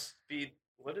BuzzFeed?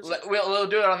 What is it? We'll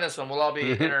do it on this one. We'll all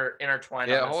be intertwined.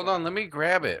 Yeah, on this hold one. on. Let me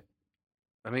grab it.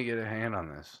 Let me get a hand on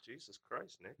this. Jesus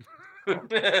Christ, Nick.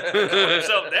 Put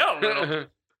yourself down, little.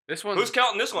 This one's Who's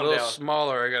counting this a one little down?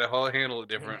 smaller. I gotta handle it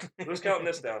different. Who's counting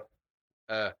this down?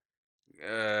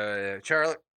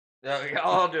 Charlie. Yeah,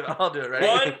 I'll do it. I'll do it. Ready?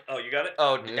 1. Oh, you got it?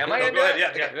 Oh, am I No, gonna go do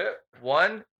ahead. it? Yeah, yeah.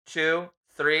 1, 2,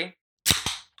 3.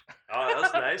 Oh, that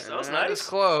was nice. That was That was nice.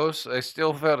 close. I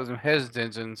still felt some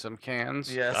hesitance in some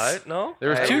cans. Yes. All right, no. There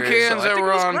was I 2 agree. cans So I that think it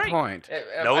were was on great. point.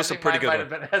 That was a pretty good one. one.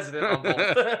 Might have been hesitant on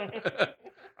both.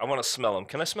 I want to smell them.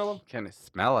 Can I smell them? Can I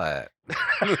smell it?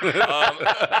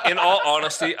 In all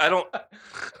honesty, I don't.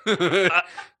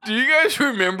 Do you guys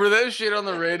remember that shit on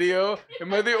the radio?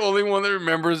 Am I the only one that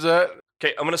remembers that?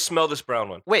 Okay, I'm gonna smell this brown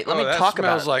one. Wait, let me that talk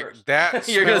about smells it like first. that.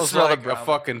 You're gonna smells smell the like a brown one.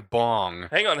 fucking bong.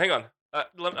 Hang on.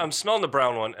 I'm smelling the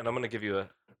brown one, and I'm gonna give you a.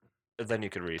 Then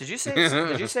you can read. Did you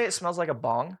say it smells like a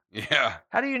bong? Yeah.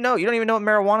 How do you know? You don't even know what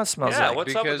marijuana smells Yeah, like.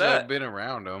 what's up with Because that? I've been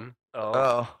around them. Oh,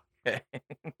 Oh. Okay.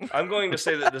 I'm going to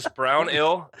say that this brown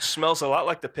ale smells a lot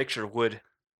like the picture would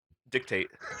dictate.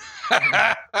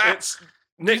 It's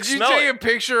Nick. Did you Smell take it. a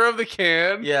picture of the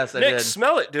can? Yes, I Nick, did.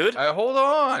 smell it, dude. Hold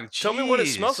on. Tell me what it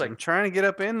Jeez, smells like. I'm trying to get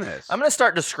up in this. I'm gonna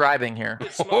start describing here.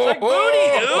 It smells like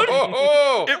booty,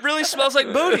 dude. It really smells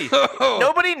like booty.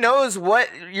 Nobody knows what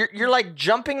you're like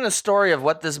jumping the story of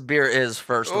what this beer is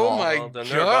first of Oh all. my Well, then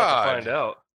they're about to find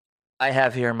out. I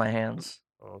have here in my hands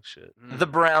Oh shit. the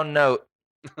Brown Note,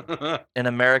 an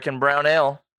American brown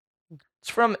ale. It's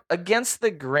from Against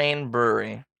the Grain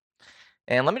Brewery.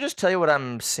 And let me just tell you what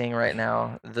I'm seeing right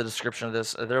now, the description of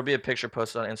this. There'll be a picture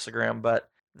posted on Instagram, but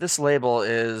this label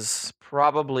is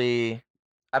probably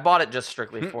I bought it just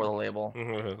strictly for the label.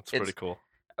 It's pretty cool.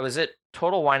 I was at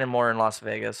Total Wine and More in Las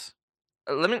Vegas.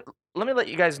 Let me let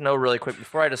you guys know really quick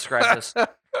before I describe this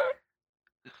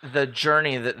the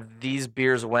journey that these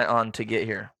beers went on to get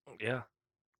here. Yeah.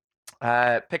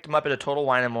 I picked them up at a Total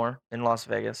Wine and More in Las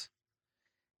Vegas,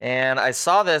 and I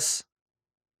saw this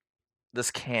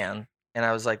can, and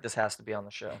I was like, "This has to be on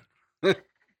the show."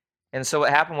 And so what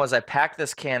happened was I packed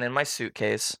this can in my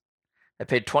suitcase. I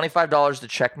paid $25 to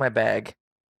check my bag.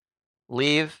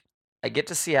 Leave. I get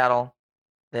to Seattle.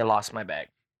 They lost my bag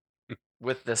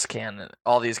with this can,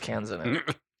 all these cans in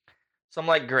it. So I'm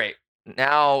like, great.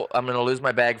 Now I'm going to lose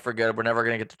my bag for good. We're never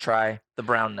going to get to try the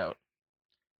Brown Note.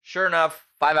 Sure enough,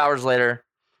 5 hours later,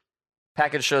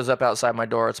 package shows up outside my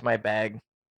door. It's my bag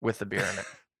with the beer in it.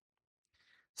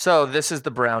 So this is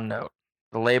the Brown Note.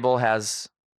 The label has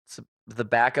the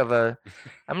back of I'm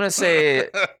going to say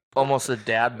almost a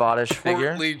dad bodish figure.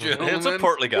 Portly gentleman. It's a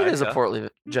portly guy. It is yeah. a portly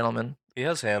gentleman. He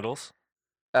has handles.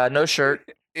 No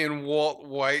shirt, In Walt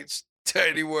White's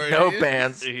tidy whities. no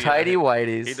pants, Yeah. tidy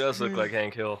whities. He does look like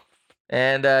Hank Hill.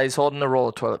 And he's holding a roll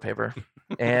of toilet paper.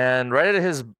 And right at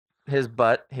his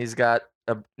butt, he's got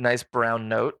a nice brown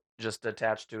note just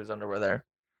attached to his underwear there.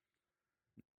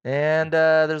 And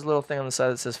there's a little thing on the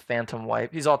side that says Phantom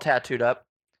Wipe. He's all tattooed up,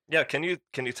 Yeah, can you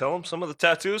tell him some of the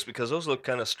tattoos because those look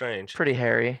kind of strange. pretty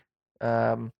hairy.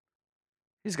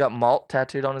 He's got malt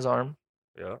tattooed on his arm,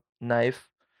 Yeah. knife.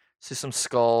 See some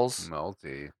skulls,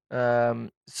 Melty.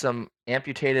 some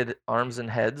amputated arms and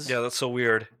heads. Yeah, that's so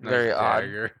weird. Very Nice odd.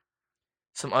 dagger.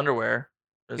 Some underwear.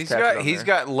 is He's tattooed on got there.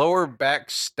 got lower back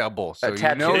stubble, so you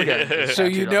tattoo know gun is so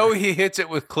you tattooed on know there. he hits it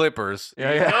with clippers.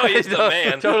 Yeah, You yeah. know he's the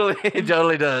man. Totally, he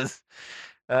totally does.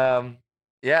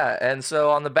 Yeah, and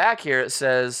so on the back here it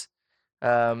says,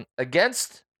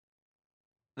 Against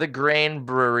the Grain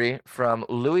Brewery from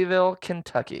Louisville,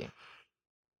 Kentucky.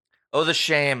 Oh, the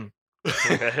shame. I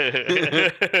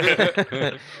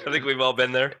think we've all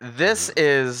been there. This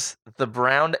is the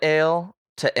brown ale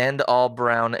to end all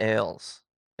brown ales.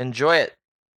 Enjoy it,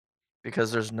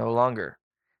 because there's no longer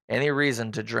any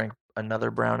reason to drink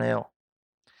another brown ale.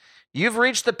 You've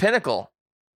reached the pinnacle,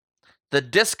 the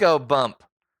disco bump,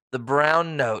 the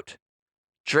brown note.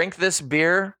 Drink this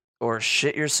beer or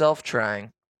shit yourself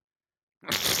trying.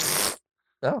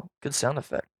 Oh, good sound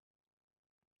effect.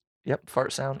 Yep,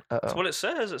 fart sound. That's Uh-oh. what it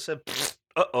says. It said,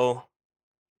 "Uh-oh."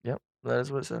 Yep, that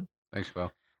is what it said. Thanks,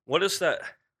 Bo. What is that?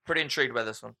 Pretty intrigued by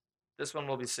this one. This one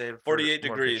will be saved for 48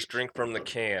 more degrees. pictures. Drink from the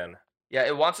can. Yeah,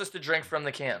 it wants us to drink from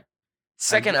the can.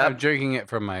 Second I'm up, drinking it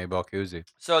from my Balcuzzi.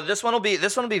 so this one will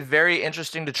be very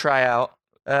interesting to try out.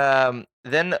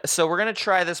 So we're gonna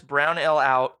try this brown ale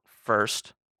out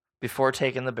first before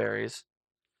taking the berries,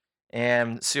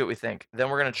 and see what we think. Then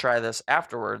we're gonna try this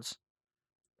afterwards,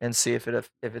 and see if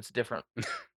it's different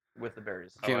with the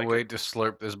berries. I Can't like wait to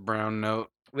slurp this brown note.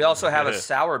 We also have a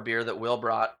sour beer that Will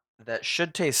brought that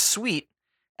should taste sweet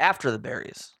after the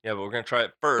berries. Yeah, but we're gonna try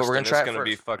it first. we're gonna and try it's it gonna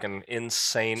be first. fucking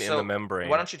insane in So, the membrane.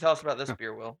 Why don't you tell us about this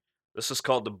beer, Will? This is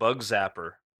called the Bug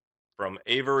Zapper from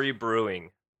Avery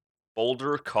Brewing,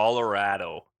 Boulder,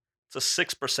 Colorado. It's a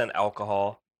 6%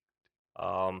 alcohol.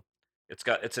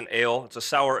 It's an ale. It's a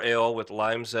sour ale with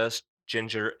lime zest,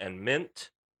 ginger, and mint.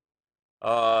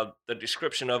 The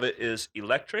description of it is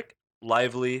electric,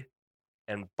 lively,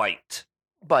 and bite.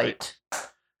 Bite.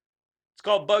 It's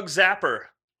called Bug Zapper,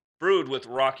 brewed with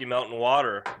Rocky Mountain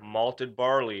water, malted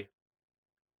barley,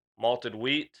 malted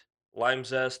wheat, lime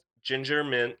zest,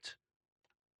 ginger/mint,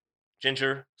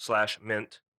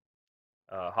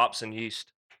 hops and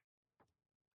yeast.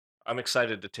 I'm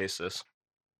excited to taste this.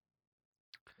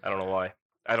 I don't know why.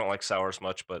 I don't like sours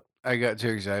much, but I got too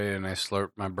excited and I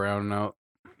slurped my brown note.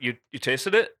 you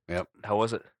tasted it? Yep. How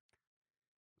was it?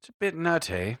 It's a bit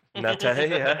nutty. Nutty,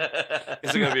 yeah.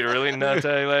 Is it gonna be really nutty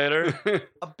later?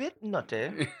 A bit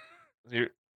nutty.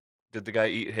 Did the guy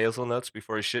eat hazelnuts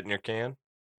before he shit in your can?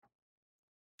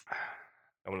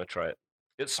 I'm gonna try it.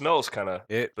 It smells kind of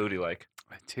It booty-like.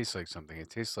 tastes like something. It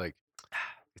tastes like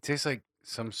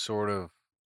some sort of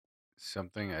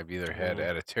something I've either had Mm.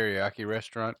 at a teriyaki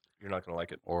restaurant You're not gonna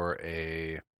like it. or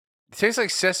a. It tastes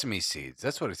like sesame seeds.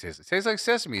 That's what it tastes. It tastes like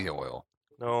sesame oil.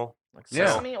 No, Like Yeah.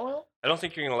 sesame oil? I don't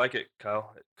think you're gonna like it,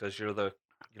 Kyle, because you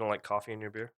don't like coffee in your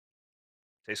beer.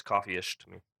 Tastes coffee-ish to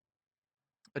me.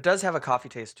 It does have a coffee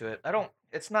taste to it.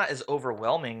 It's not as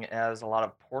overwhelming as a lot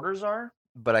of porters are,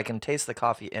 but I can taste the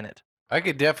coffee in it. I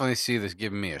could definitely see this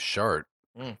giving me a shart.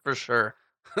 For sure.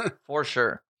 For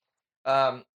sure.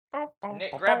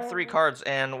 Nick, grab 3 cards,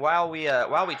 and while we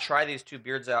try these 2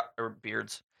 beers out,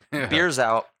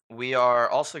 we are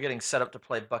also getting set up to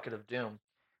play Bucket of Doom.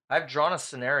 I've drawn a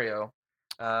scenario.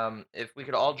 If we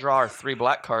could all draw our 3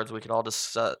 black cards, we could all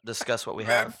discuss what we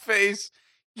That have. face,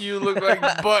 you look like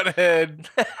Butthead.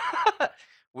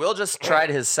 Will just tried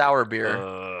his sour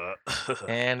beer,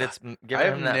 and it's giving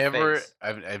I've him that never, face.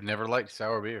 I've never liked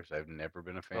sour beers. I've never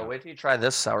been a fan. Well, wait till you try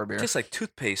this sour beer. Tastes like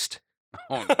toothpaste.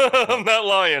 Oh I'm not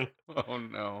lying. no! Oh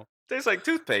no! Tastes like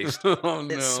toothpaste. Oh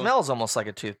no! It smells almost like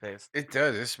a toothpaste. It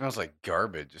does. It smells like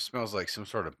garbage. It smells like some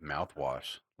sort of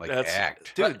mouthwash, like That's-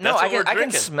 Act. Dude, But no, that's I what we're can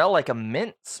drinking. smell like a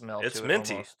mint smell. It's to it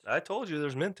minty. almost. I told you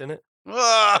there's mint in it.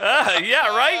 Ah! Yeah,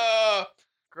 right?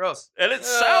 Gross. And it's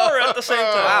sour at the same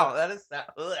time. Wow, that is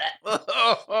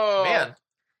man.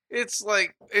 It's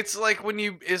like it's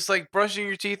like brushing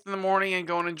your teeth in the morning and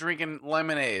going and drinking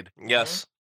lemonade. Yes.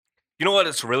 You know what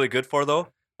it's really good for, though?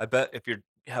 I bet if you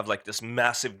have like this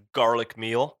massive garlic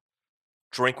meal,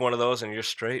 drink one of those and you're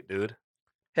straight, dude.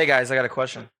 Hey guys, I got a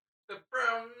question. The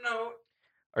brown note.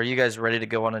 Are you guys ready to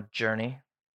go on a journey?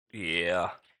 Yeah.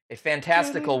 A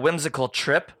fantastical, whimsical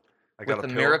trip I got with a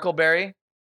the pill. Miracle Berry?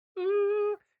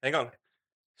 Hang on.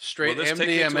 Straight Will this take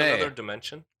you to another MDMA.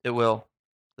 dimension? It will.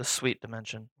 The sweet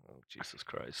dimension. Oh, Jesus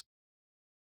Christ.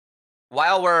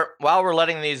 While we're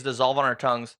letting these dissolve on our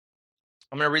tongues,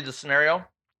 I'm gonna read the scenario.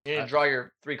 You need to draw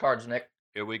your 3 cards, Nick.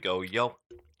 Here we go, yo.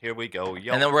 Here we go,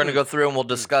 yo. And then we're gonna go through and we'll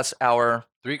discuss our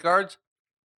 3 cards?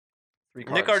 3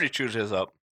 cards. Nick already chewed his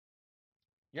up.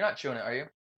 You're not chewing it, are you?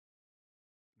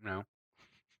 No.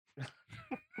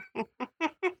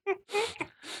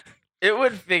 It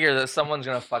would figure that someone's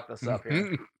gonna fuck this up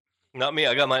here. Not me.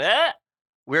 I got mine.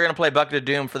 We're gonna play Bucket of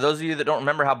Doom. For those of you that don't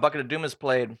remember how Bucket of Doom is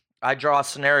played, I draw a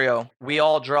scenario. We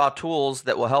all draw tools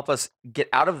that will help us get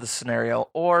out of the scenario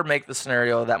or make the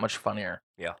scenario that much funnier.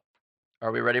 Yeah.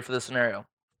 Are we ready for the scenario?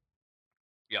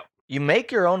 Yep. You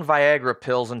make your own Viagra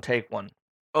pills and take one.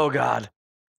 Oh God.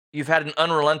 You've had an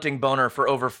unrelenting boner for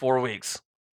over 4 weeks.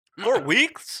 4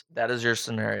 weeks? That is your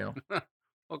scenario.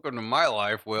 Welcome to my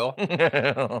life, Will.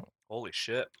 Holy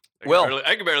shit. Will.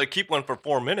 I could barely keep one for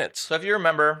 4 minutes. So if you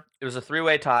remember, it was a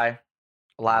 3-way tie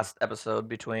last episode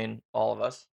between all of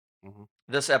us. Mhm.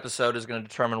 This episode is going to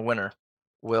determine winner.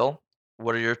 Will,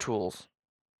 what are your tools?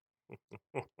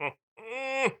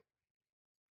 I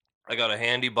got a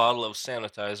handy bottle of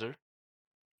sanitizer,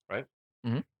 right?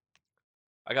 Mhm.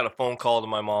 I got a phone call to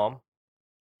my mom.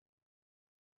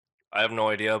 I have no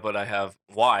idea, but I have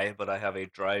a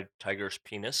dried tiger's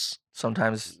penis.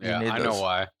 Sometimes you Yeah, need I those. know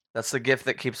why. That's the gift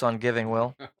that keeps on giving,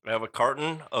 Will. I have a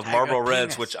carton of Tiger Marlboro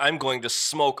Reds, penis. which I'm going to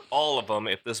smoke all of them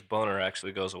if this boner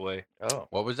actually goes away. Oh.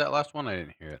 What was that last one? I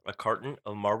didn't hear it. A carton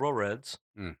of Marlboro Reds.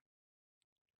 Mm.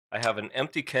 I have an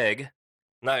empty keg.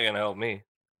 Not going to help me.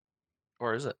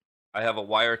 Or is it? I have a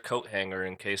wire coat hanger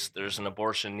in case there's an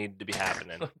abortion need to be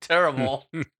happening. Terrible.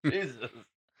 Jesus.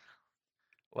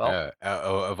 Well,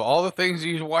 Of all the things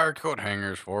you use wire coat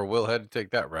hangers for, Will had to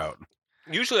take that route.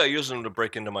 Usually I use them to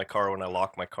break into my car when I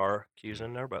lock my car keys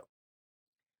in there, but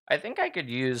I think I could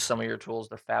use some of your tools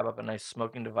to fab up a nice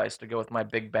smoking device to go with my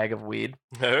big bag of weed.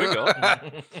 there we go.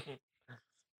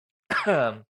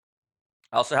 I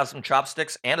also have some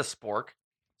chopsticks and a spork.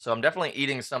 So I'm definitely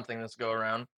eating something this go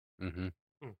around. Mm-hmm.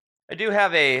 I do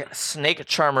have a Snake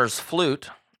Charmer's flute,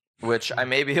 which I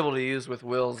may be able to use with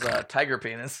Will's tiger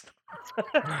penis.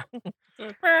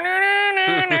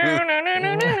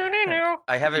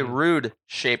 I have a rude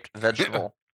shaped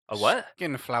vegetable. A what?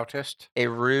 Skin flautist. A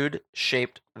rude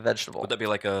shaped vegetable. Would that be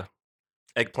like a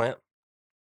eggplant?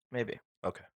 Maybe.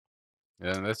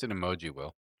 Yeah, that's an emoji,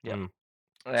 Will. Yeah. Mm.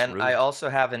 And rude. I also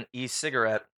have an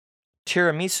e-cigarette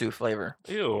tiramisu flavor.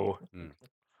 Ew.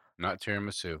 Not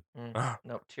tiramisu.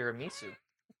 No, tiramisu.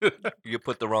 You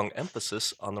put the wrong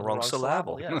emphasis on the The wrong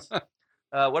syllable. Yes.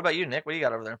 What about you, Nick? What do you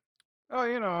got over there? Oh,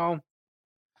 you know.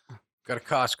 Got a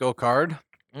Costco card.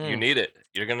 You need it.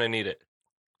 You're going to need it.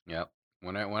 Yep.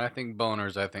 When I think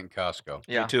boners, I think Costco.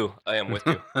 Yeah. Me too. I am with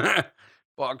you.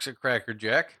 Box of Cracker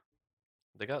Jack.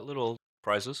 They got little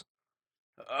prizes.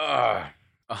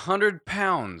 100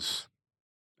 pounds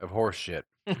of horse shit.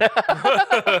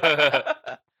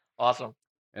 Awesome.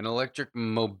 An electric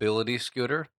mobility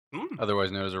scooter,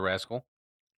 otherwise known as a rascal.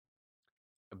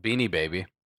 A Beanie Baby.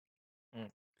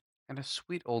 And a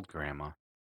sweet old grandma.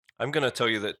 I'm going to tell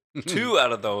you that 2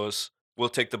 out of those will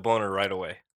take the boner right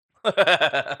away.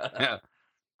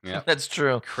 Yeah. That's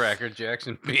true. Cracker Jacks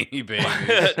and Beanie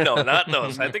Babies. No, not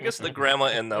those. I think it's the grandma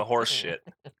and the horse shit.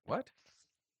 What?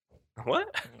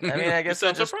 What? I mean, I guess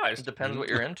sound that just surprised. depends what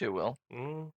you're into, Will.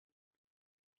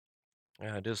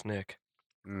 Yeah, it is Nick.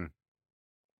 Um,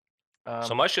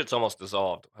 So my shit's almost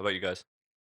dissolved. How about you guys?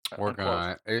 Working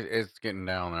on it. It's getting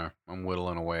down there. I'm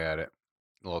whittling away at it.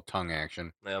 A little tongue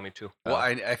action. Yeah, me too. Well,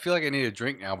 I feel like I need a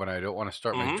drink now, but I don't want to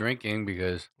start my drinking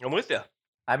because... I'm with you.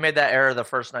 I made that error the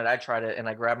first night I tried it, and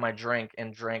I grabbed my drink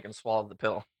and drank and swallowed the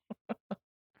pill.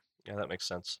 Yeah, that makes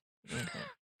sense.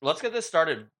 Let's get this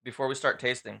started before we start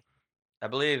tasting. I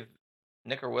believe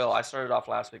Nick or Will. I started off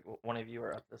last week. One of you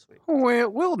are up this week.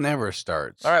 Will never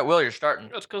starts. All right, Will, you're starting.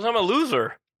 That's because I'm a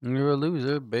loser. You're a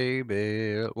loser,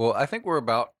 baby. Well, I think we're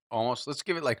about almost... Let's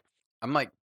give it like... I'm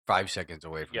like 5 seconds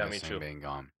away from Yeah, this me thing too. being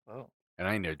gone. Oh, And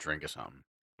I need a drink of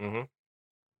something.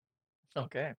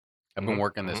 okay. I've been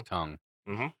working this tongue.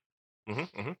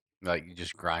 Mm-hmm. Like, you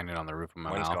just grind it on the roof of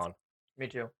my Mine's mouth. gone. Me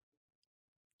too.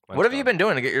 Mine's What have you gone. been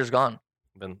doing to get yours gone?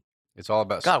 Been It's all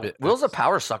about God, spit. Will's a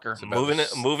power sucker. It's about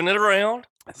moving it around,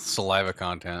 saliva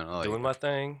content. Like, doing my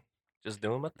thing, just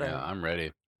doing my thing. Yeah, I'm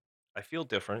ready. I feel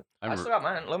different. I still got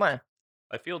mine. Look at mine.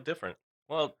 I feel different.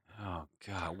 Well, Oh,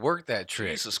 God. Work that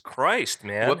trick. Jesus Christ,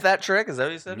 man. Whip that trick? Is that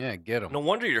what you said? Yeah, get him. No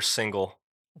wonder you're single.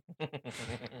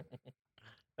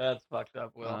 That's fucked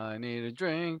up, Will. I need a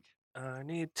drink. I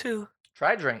need to.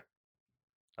 Try drink.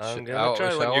 I'm Shit, gonna try.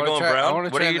 so Like, I you're wanna going try- I brown. wanna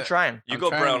What are try you the- trying? You I'm go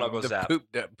trying brown. I'll go the zap.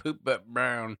 Poop that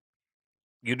brown.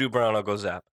 You do brown. I'll go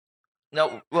zap.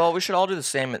 No, well, we should all do the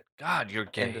same God, you're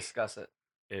and gay. discuss it.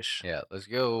 Ish. Yeah, let's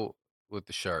go with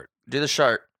the shark. Do the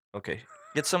shark. Okay.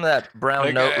 Get some of that brown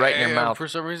Like, note right in your mouth. For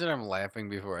some reason, I'm laughing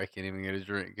before I can't even get a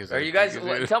drink. Are you guys?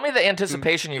 Tell me the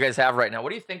anticipation you guys have right now. What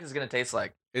do you think is going to taste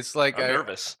like? It's like I'm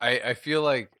nervous. I feel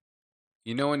like,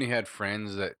 you know, when you had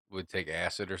friends that would take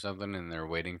acid or something and they're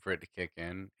waiting for it to kick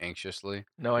in anxiously.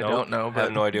 No, I Nope. don't know. I But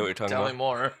have no idea what you're talking tell about. me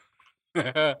more.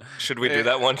 Should we do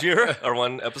that one year or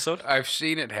one episode? I've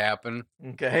seen it happen,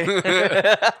 Okay.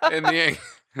 and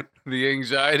the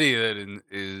anxiety that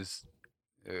is.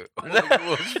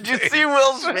 Did you see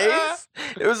Will's face?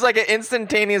 It was like an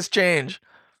instantaneous change.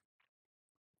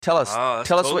 Tell us. That's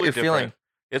Tell us what totally you're feeling. different.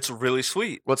 It's really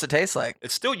sweet. What's it taste like?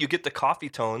 It's still, you get the coffee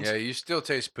tones. Yeah, you still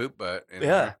taste poop butt. in Yeah,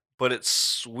 there. but it's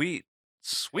sweet. Yeah,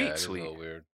 Sweet, it is a sweet. little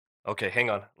weird. Okay, hang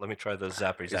on. Let me try the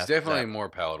zappy It's zap. definitely zap. more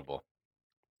palatable.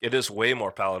 It is way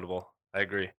more palatable. I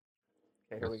agree.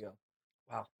 Okay, here we go.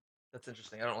 Wow, that's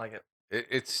interesting. I don't like it.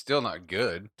 It's still not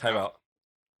good. Time out.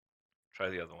 Try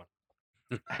the other one.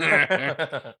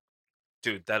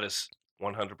 Dude, that is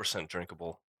 100%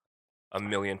 drinkable. A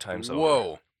million times over.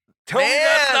 Whoa. Tell me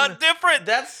that's Man, not different.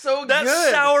 That's so That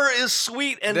good. sour is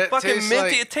sweet and That fucking tastes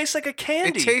minty. like- It tastes like a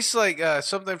candy. It tastes like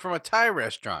something from a Thai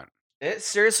restaurant. It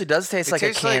seriously does taste It like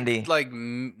tastes a candy.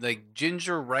 like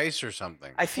ginger rice or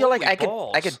something. I feel like Holy I could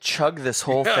balls. chug this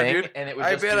whole Yeah, thing, dude. and it would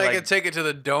I just bet be I like, could take it to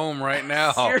the dome right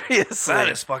now. seriously. That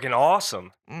is fucking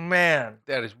awesome. Man.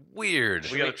 That is weird.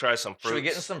 We got to try some fruits. Should we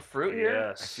get in some fruit here?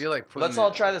 Yes. I feel like Let's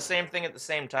all try the same thing at the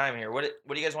same time here. What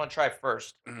do you guys want to try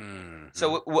first?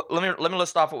 So let me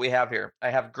list off what we have here.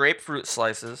 I have grapefruit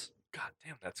slices, God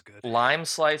damn, that's good. lime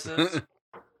slices,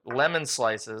 lemon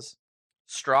slices,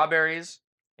 strawberries,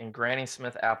 and Granny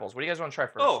Smith apples. What do you guys want to try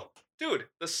first? Oh, dude,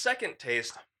 the second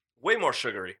taste, way more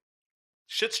sugary.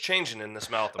 Shit's changing in this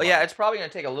mouth. of Oh, yeah, mine. it's probably gonna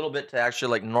take a little bit to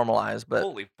actually like normalize, but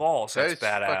Holy balls, that that's is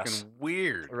badass. fucking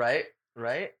weird. right.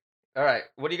 All right,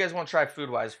 what do you guys want to try food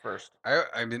wise first?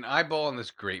 I've been eyeballing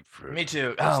this grapefruit. Me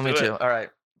too. Let's Oh, me do too. it. All right,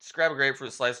 just grab a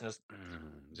grapefruit slice and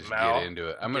Just Mal, get into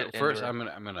it. I'm get gonna into first. it. I'm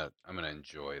gonna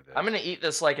enjoy this. I'm gonna eat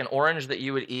this like an orange that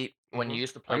you would eat when you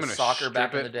used to play I'm gonna soccer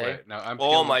back in strip the it. day. Wait, no, I'm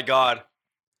Oh peeling- my god.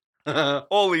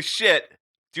 Holy shit.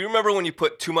 Do you remember when you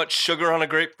put too much sugar on a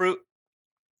grapefruit?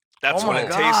 That's Oh what my it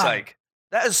tastes God. like.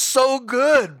 That is so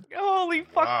good. Holy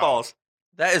fuck Wow. balls.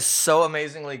 That is so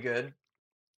amazingly good.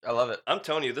 I love it. I'm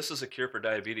telling you, this is a cure for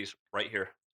diabetes right here.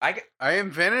 I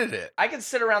invented it. I could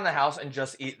sit around the house and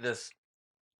just eat this.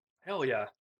 Hell yeah.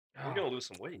 You're going to lose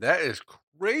some weight. That is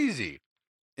crazy.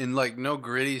 And like no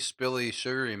gritty, spilly,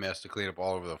 sugary mess to clean up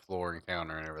all over the floor and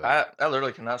counter and everything. I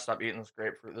literally cannot stop eating this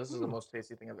grapefruit. This is the most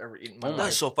tasty thing I've ever eaten in my Oh life. my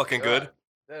That's so fucking God. good.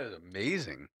 That is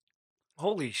amazing.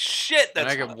 Holy shit! And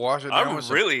That's. I could wash it down I'm with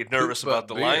some really nervous poop about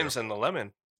the beer. limes and the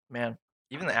lemon. Man,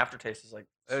 even the aftertaste is like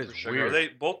That super is sugar. weird. Are they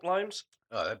both limes?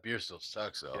 Oh, that beer still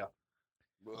sucks though.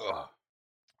 Yeah. Ugh.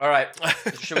 All right.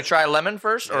 Should we try lemon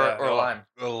first or, Yeah, or oh. lime?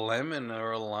 A lemon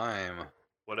or a lime?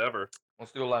 Whatever.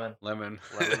 Let's do a lemon. Lemon.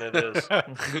 Lemon it is.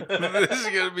 This is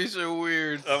gonna be so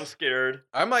weird. I'm scared.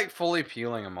 I'm like fully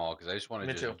peeling them all because I just want to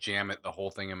Me just too. jam it the whole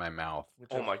thing in my mouth.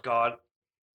 Oh my god.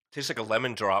 Tastes like a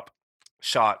lemon drop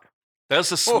shot. That's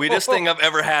the sweetest thing I've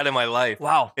ever had in my life.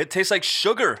 Wow. It tastes like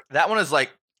sugar. That one is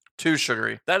like too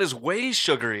sugary. That is way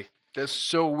sugary. That's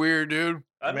so weird, dude.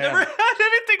 I've Man. never had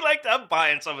anything like that. I'm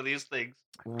buying some of these things.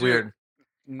 Weird.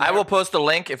 I will post a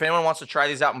link. If anyone wants to try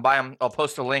these out and buy them, I'll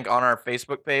post a link on our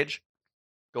Facebook page.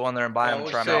 Go on there and buy I them and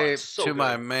will try them out. say It's so to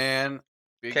my good. man,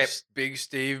 Okay. Big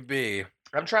Steve B,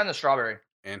 I'm trying the strawberry.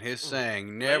 and his Mm.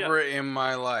 saying, Yeah, yeah. "Never in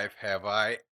my life have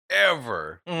I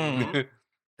ever." Mm.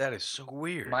 That is so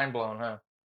weird. Mind blown, huh?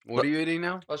 What are you eating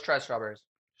now? Let's try strawberries.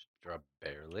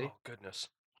 Strawberry. Oh, goodness.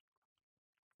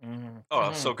 Mm. Oh,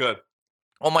 that's so good.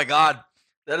 Oh my god,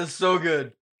 that is so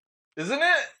good, isn't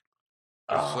it?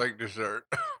 It's Oh. like dessert.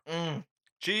 Mm.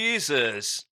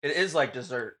 Jesus. It is like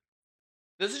dessert.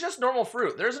 This is just normal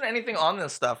fruit. There isn't anything on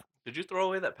this stuff. Did you throw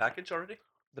away that package already?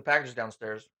 The package is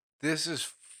downstairs, This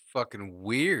is fucking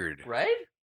weird. right?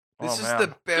 This Oh, is man.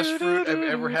 the best fruit I've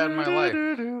ever had in my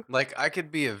life. Like I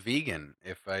could be a vegan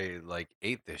if I like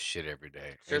ate this shit every day.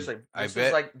 And Seriously, I this bet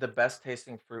is like the best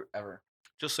tasting fruit ever.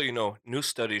 Just so you know, new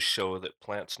studies show that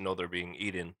plants know they're being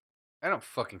eaten. I don't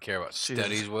fucking care about Jesus.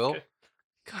 studies, Will. Okay.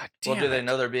 God damn Well, do they it.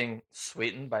 know they're being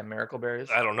sweetened by miracle berries?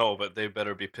 I don't know, but they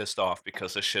better be pissed off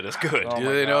because this shit is good. Oh Do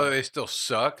my they know God. that they still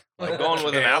suck? I'm going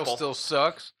with an kale apple. still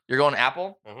sucks. You're going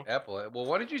apple Apple. Well,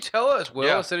 why did you tell us, Will,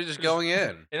 Yeah. instead of just going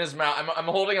in? in his mouth. I'm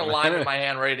holding a lime in my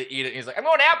hand, ready to eat it. He's like, "I'm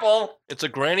going apple." It's a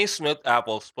Granny Smith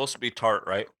apple. It's supposed to be tart,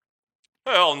 right?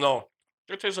 Hell no.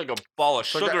 It tastes like a ball of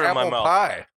It's like sugar an in my apple mouth.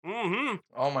 pie. Mm-hmm.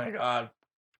 Oh my god,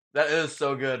 that is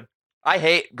so good. I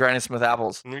hate Granny Smith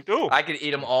apples. Me too. I could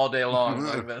eat them all day long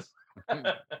like this.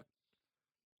 That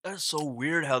is so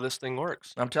weird how this thing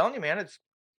works. I'm telling you, man,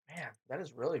 that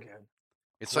is really good.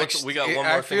 It's What's- like we got st- one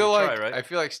I more thing feel to try, like right? I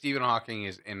feel like Stephen Hawking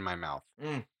is in my mouth.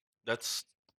 That's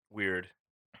weird.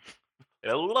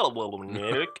 Hello,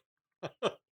 Nick.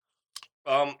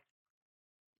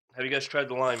 Have you guys tried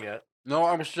the lime yet? No,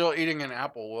 I'm still eating an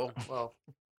apple, Will. Well,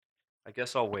 I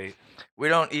guess I'll wait. We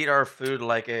don't eat our food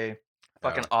like a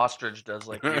fucking ostrich does,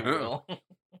 like you will.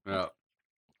 Yeah,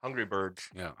 Hungry birds.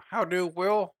 yeah. How do,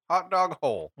 Will? Hot dog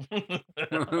hole.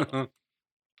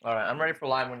 All right, I'm ready for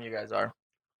lime when you guys are.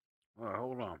 Oh,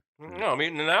 hold on. No, I'm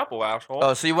eating an apple, asshole.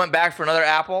 Oh, so you went back for another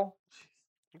apple?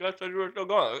 You guys said you were still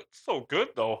going. It's so good,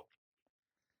 though.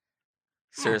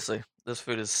 Seriously, this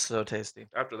food is so tasty.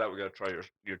 After that, we gotta try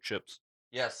your chips.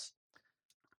 Yes.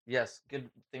 Yes. Good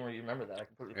thing you remember that. I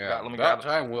completely Yeah, forgot. Let me about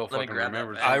grab time Will let me fucking grab that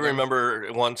remembers. bag. I something. remember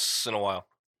it once in a while.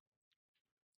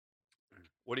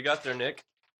 What do you got there, Nick?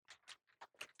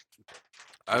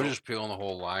 I was just peeling the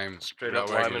whole lime. Straight That up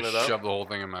way I liming can it up? Shove the whole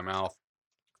thing in my mouth.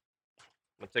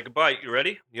 Let's take a bite. You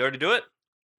ready? You already do it?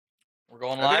 We're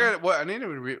going I think live. I need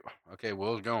to. Okay,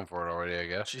 Will's going for it already. I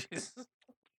guess. Jeez.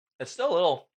 It's still a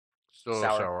little, Still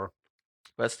Sour. sour.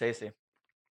 but it's tasty.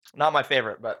 Not my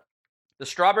favorite, but the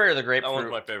strawberry or the That grapefruit.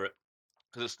 one's my favorite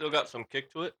because it's still got some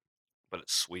kick to it, but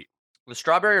it's sweet. The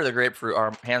strawberry or the grapefruit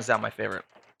are hands down my favorite.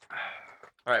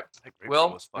 All right, That grapefruit Will,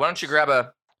 was why don't you fucking- grab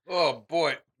a? Oh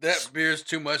boy, that beer's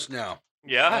too much now.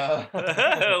 Yeah,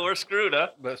 we're screwed, huh?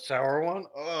 That sour one.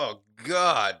 Oh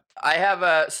God. I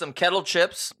have some kettle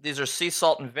chips. These are sea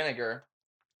salt and vinegar.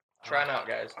 Try them out,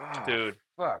 guys. Ah, Dude,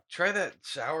 fuck. Try that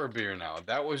sour beer now.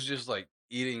 That was just like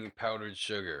eating powdered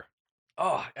sugar.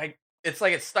 Oh, it's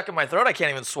like it's stuck in my throat. I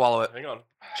can't even swallow it. hang on.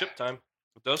 Chip time.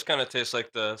 Those kind of taste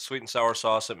like the sweet and sour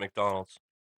sauce at McDonald's.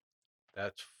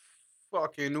 That's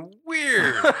fucking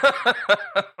weird.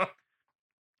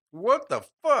 What the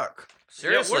fuck?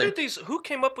 Seriously. Yeah, where did who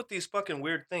came up with these fucking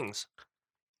weird things?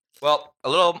 Well, a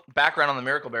little background on the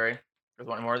miracle berry. There's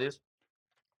one more of these.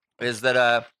 Is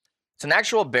that it's an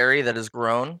actual berry that is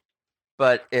grown,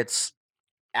 but it's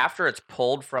after it's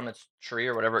pulled from its tree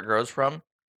or whatever it grows from,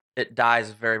 it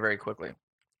dies very, very quickly.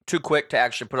 Too quick to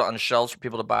actually put it on the shelves for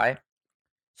people to buy.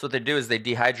 So what they do is they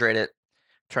dehydrate it,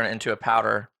 turn it into a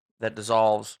powder that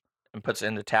dissolves and puts it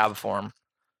into tab form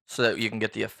so that you can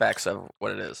get the effects of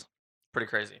what it is. Pretty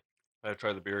crazy. I gotta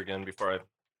try the beer again before I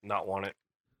not want it.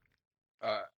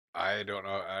 I don't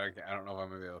know. I don't know if I'm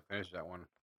gonna be able to finish that one.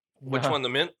 Which one, the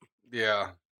mint? Yeah.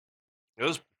 It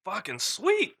was fucking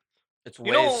sweet. It's You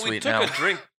way know, we sweet took now. a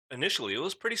drink initially. It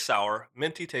was pretty sour,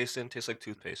 minty tasting, tastes like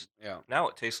toothpaste. Yeah. Now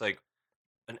it tastes like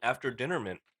an after dinner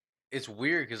mint. It's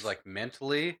weird because like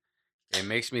mentally, it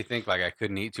makes me think like I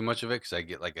couldn't eat too much of it because I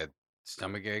get like a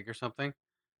stomach ache or something.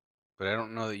 But I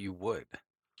don't know that you would.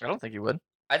 I don't think you would.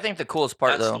 I think the coolest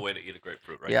part, That's though. the way to eat a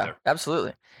grapefruit right yeah, there.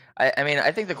 absolutely. I mean,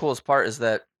 I think the coolest part is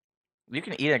that you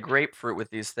can eat a grapefruit with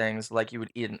these things like you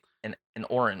would eat an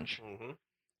orange,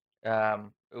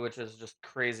 which is just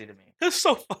crazy to me. It's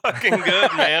so fucking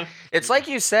good, man. It's like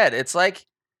you said. It's like,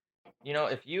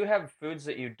 if you have foods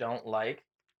that you don't like,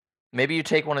 maybe you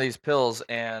take one of these pills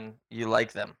and you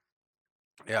like them.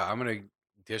 Yeah, I'm gonna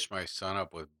dish my son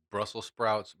up with Brussels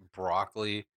sprouts,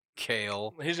 broccoli,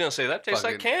 kale. He's gonna say that tastes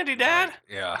like fucking, candy, Dad.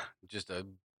 yeah, just a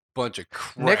bunch of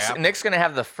crap. Nick's gonna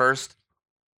have the first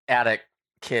addict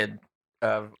kid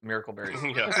of Miracle Berries.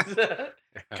 Yeah.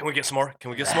 Can we get some more?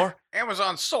 Can we get some more?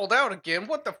 Amazon sold out again.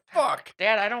 What the fuck?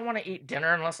 Dad, I don't want to eat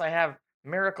dinner unless I have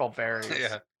Miracle Berries.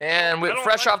 Yeah. And I don't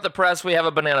fresh like- off the press, we have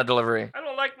a banana delivery. I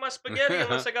don't like my spaghetti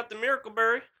unless I got the Miracle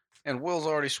Berry. And Will's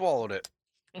already swallowed it.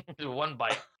 One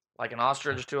bite, like an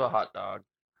ostrich to a hot dog.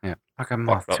 Yeah, like a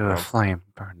moth to a flame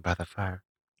burned by the fire.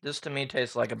 This to me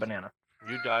tastes like a banana.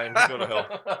 You die and you go to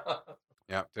hell.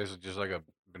 Yeah, tastes just like a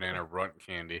banana runt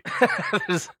candy.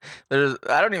 there's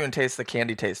I don't even taste the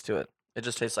candy taste to it. It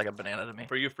just tastes like a banana to me.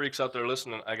 For you freaks out there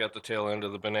listening, I got the tail end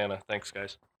of the banana. Thanks,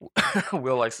 guys.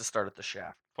 Will likes to start at the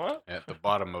shaft. What? At the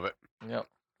bottom of it. Yep,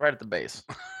 right at the base.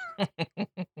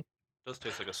 Does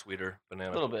taste like a sweeter A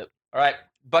banana. little bit. All right,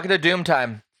 bucket of doom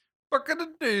time. Bucket of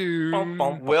doom.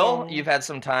 Will, you've had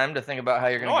some time to think about how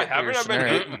you're going No, to I get through your haven't. I've been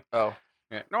scenario. eating. Oh,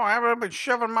 Yeah. No, I haven't been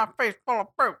shoving my face full of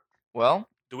fruit. well,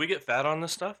 Do we get fat on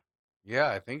this stuff? Yeah,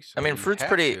 I think so. I mean, You fruit's have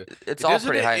pretty. to. It's all Doesn't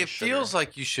pretty high. It in sugar. feels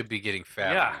like you should be getting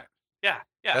fat. Yeah. On it.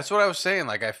 Yeah. That's what I was saying.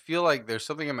 Like, I feel like there's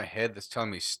something in my head that's telling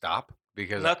me stop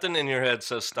because Nothing in your head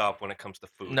says stop when it comes to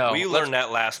food. No, we let's- learned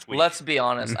that last week. Let's be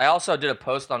honest. I also did a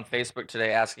post on Facebook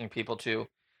today asking people to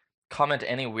comment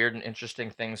any weird and interesting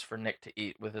things for Nick to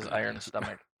eat with his iron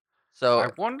stomach. So I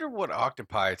wonder what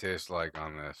octopi tastes like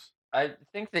on this. I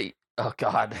think that. Oh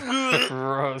God,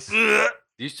 gross. Do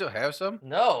you still have some?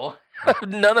 No,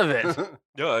 none of it.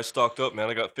 Yeah, I stocked up, man.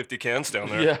 I got 50 cans down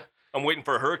there. Yeah. I'm waiting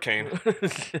for a hurricane.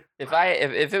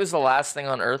 if it was the last thing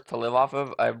on earth to live off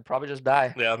of, I'd probably just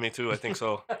die. Yeah, me too. I think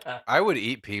so. I would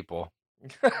eat people,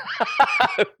 But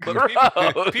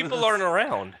Gross. people aren't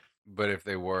around. but if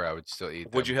they were, I would still eat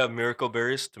them. Would you have miracle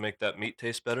berries to make that meat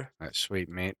taste better? That sweet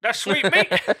meat. That's sweet meat.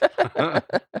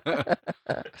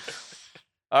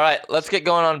 All right, let's get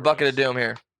going on Bucket of Doom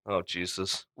here. Oh,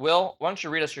 Jesus. Will, why don't you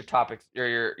read us your topics,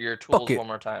 your tools Bucket. one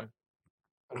more time?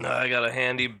 Now I got a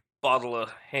handy bottle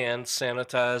of hand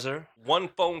sanitizer. One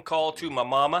phone call to my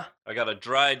mama. I got a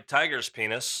dried tiger's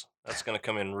penis. That's going to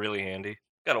come in really handy.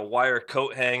 Got a wire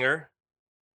coat hanger.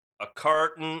 A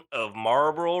carton of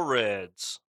Marlboro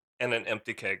Reds. And an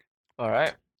empty keg. All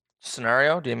right.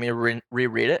 Scenario, do you need me to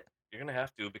reread it? You're going to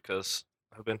have to because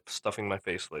I've been stuffing my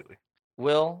face lately.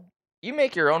 Will, you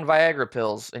make your own Viagra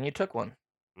pills, and you took one.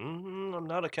 I'm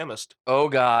not a chemist. Oh,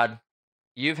 God.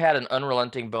 You've had an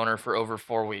unrelenting boner for over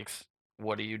 4 weeks.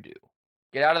 What do you do?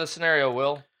 Get out of the scenario,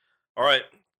 Will. All right,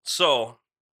 so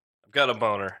I've got a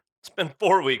boner. It's been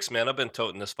 4 weeks, man. I've been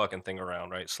toting this fucking thing around,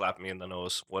 right? Slap me in the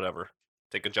nose, whatever.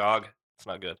 Take a jog. It's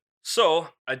not good. So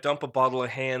I dump a bottle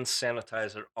of hand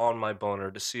sanitizer on my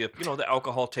boner to see if, the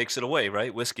alcohol takes it away,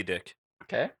 right? Whiskey dick.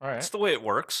 Okay, all right. That's the way it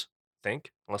works, I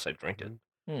think, unless I drink it.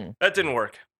 Hmm. That didn't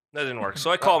work.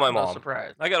 So I call my No mom.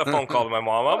 surprise. I got a phone call to my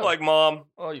mom. I'm Oh. like, Mom,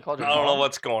 Oh, you called I your don't know mom?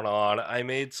 what's going on. I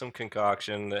made some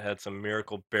concoction that had some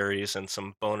miracle berries and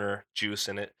some boner juice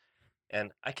in it,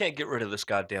 and I can't get rid of this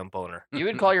goddamn boner. You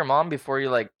would call your mom before you,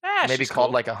 maybe she's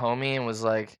called, cool. a homie and was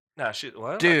like, Nah, shit. Well,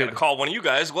 I'm not Dude. gonna call one of you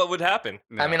guys. What would happen?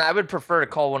 No. I mean, I would prefer to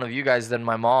call one of you guys than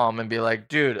my mom and be like,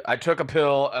 dude, I took a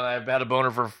pill and I've had a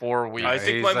boner for 4 weeks. I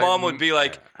think He's my like, mom would be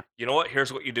like, you know what?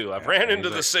 Here's what you do. I've Yeah, ran he's into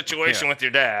like, this situation yeah. with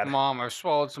your dad. Mom, I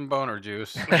swallowed some boner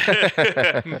juice.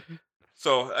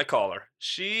 So I call her.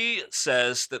 She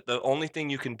says that the only thing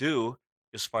you can do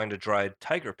is find a dried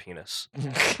tiger penis.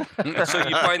 And so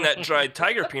you find that dried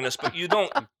tiger penis, but you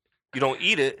don't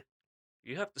eat it.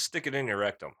 You have to stick it in your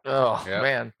rectum. Oh, Yep.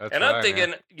 man. That's And what I'm I thinking,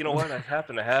 meant. you know what? I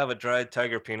happen to have a dried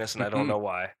tiger penis, and I don't know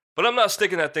why. But I'm not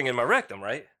sticking that thing in my rectum,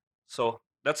 right? So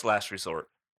that's last resort.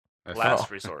 That's Last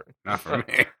resort. not for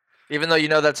me. Even though you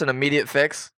know that's an immediate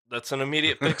fix. That's an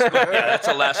immediate fix. But yeah, that's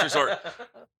a last resort.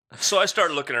 So I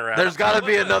start looking around. There's got to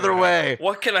be another way.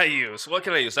 What can I use?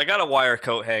 I got a wire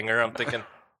coat hanger. I'm thinking,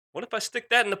 what if I stick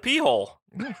that in the pee hole?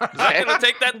 Is that going to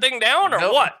take that thing down or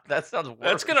Nope, what? That sounds worse.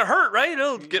 That's going to hurt, right?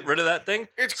 It'll get rid of that thing.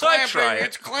 It's So I clamping. try it.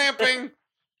 It's clamping.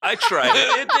 I tried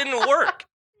it. It didn't work.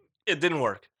 It didn't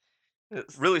work. It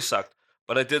really sucked.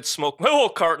 But I did smoke my whole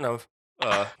carton of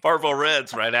Farvo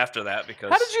Reds right after that because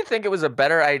How did you think it was a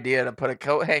better idea to put a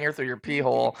coat hanger through your pee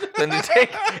hole than to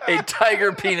take a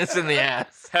tiger penis in the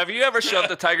ass? Have you ever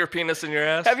shoved a tiger penis in your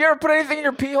ass? Have you ever put anything in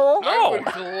your pee hole? I No. would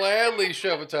gladly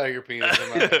shove a tiger penis in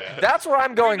my ass. That's where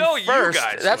I'm going know you first.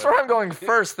 guys That's would. where I'm going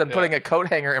first than Yeah. putting a coat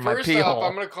hanger in my First pee off, hole.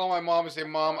 I'm gonna call my mom and say,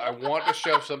 "Mom, I want to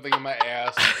shove something in my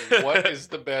ass. What is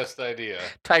the best idea?"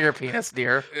 Tiger penis,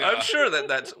 dear. I'm sure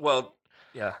that's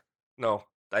yeah. No,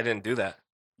 I didn't do that.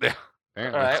 All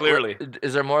Apparently. right. Clearly.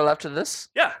 Is there more left to this?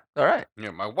 Yeah, All right. Yeah,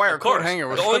 my wire of course. coat hanger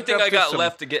was The only hooked thing up I to got some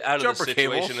left to get out of the jumper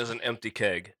situation cables. is an empty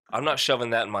keg. I'm not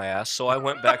shoving that in my ass, so I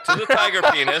went back to the tiger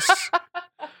penis.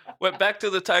 Went back to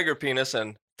the tiger penis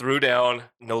and threw down.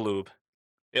 No lube.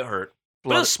 It hurt.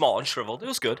 But it was small and shriveled. It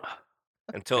was good.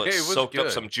 Until it Hey, it was soaked up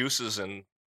good. some juices and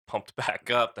pumped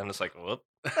back up. Then it's like, whoop.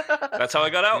 That's how I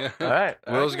got out. Yeah. All right.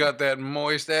 Will's got that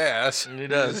moist ass. He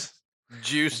does.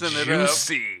 Juicing it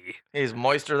Juicy. He's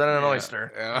moister than an up.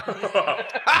 oyster. Yeah.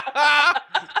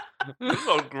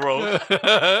 So gross.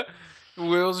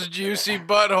 Will's juicy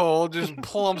butthole just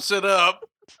plumps it up.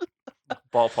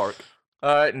 Ballpark.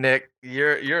 All right, Nick,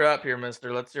 you're up here,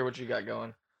 mister. Let's hear what you got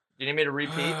going. Do you need me to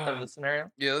repeat of the scenario?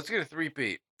 Yeah, let's get a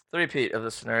three-peat. Three-peat of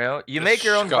the scenario. You The make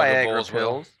your own Chicago Viagra Bulls, Will.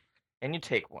 pills, and you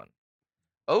take one.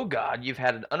 Oh God, you've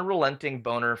had an unrelenting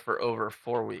boner for over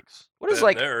 4 weeks. What is Been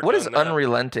like? there, What is done that.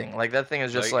 unrelenting? Like that thing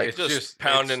is just Like, like it's Just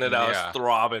pounding it out. yeah. It's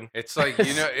throbbing. It's like,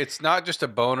 it's not just a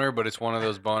boner, but it's one of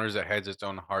those boners that has its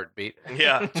own heartbeat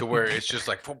Yeah. to where it's just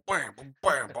like, bam, bam,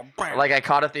 bam, bam, bam. like I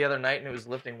caught it the other night and it was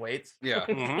lifting weights. Yeah.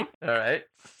 Mhm. All right.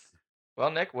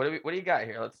 Well, Nick, what do you got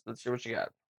here? Let's hear what you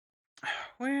got.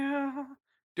 Well,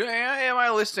 am I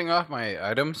listing off my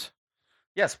items?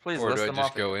 Yes, please Or list do I them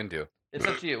just off. go into? It's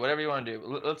up to you. Whatever you want to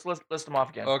do. Let's list them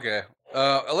off again. Okay.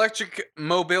 Electric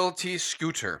mobility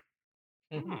scooter.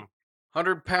 Mhm.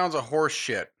 100 pounds of horse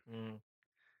shit. Mm.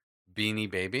 Beanie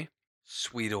Baby.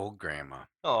 Sweet old grandma.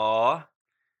 Aw.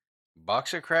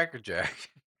 Box of Cracker Jack.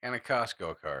 And a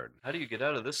Costco card. How do you get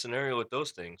out of this scenario with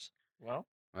those things? Well,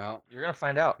 Well, you're gonna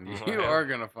find out. you are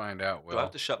going to find out, Do I Will.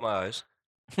 have to shut my eyes?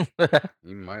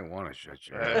 You might want to shut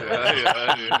your Yeah,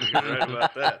 mouth. you're right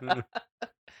about that.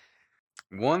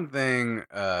 One thing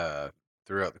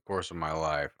throughout the course of my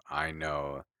life, I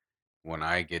know when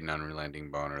I get an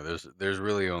unrelenting boner, there's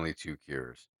really only two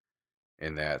cures,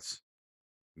 and that's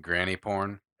granny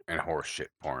porn and horse shit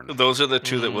porn. Those are the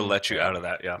two that will Mm, let you yeah. out of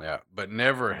that, yeah. Yeah, but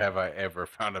never have I ever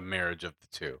found a marriage of the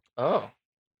two. Oh,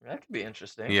 that could be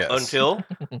interesting. Yes, Until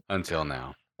until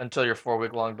now. Until your 4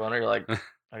 week long boner, you're like,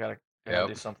 I gotta Yep.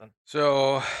 do something.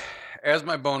 So, as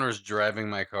my boner's driving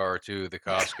my car to the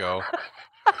Costco,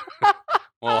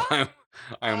 well,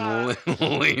 I'm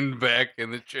leaned back in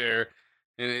the chair,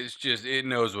 and it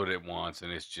knows what it wants,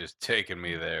 and it's just taking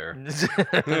me there.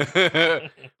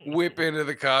 Whip into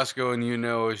the Costco,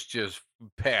 and it's just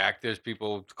packed. There's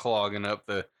people clogging up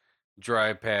the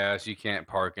drive pass. You can't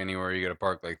park anywhere. You got to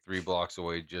park like 3 blocks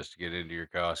away just to get into your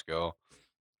Costco.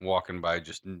 Walking by,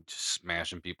 just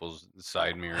smashing people's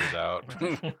side mirrors out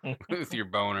with your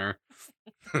boner.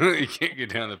 You can't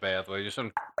get down the pathway. Just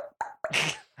some.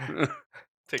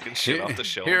 taking shit off the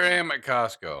shelves. Here I am at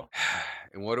Costco,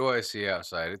 and what do I see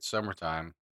outside? It's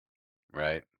summertime,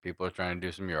 right? People are trying to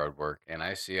do some yard work, and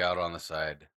I see out on the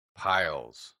side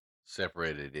piles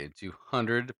separated into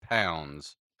 100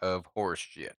 pounds of horse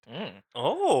shit. Mm.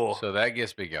 Oh. So that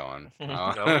gets me going. I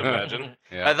would imagine.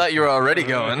 Yeah. I thought you were already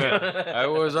going. I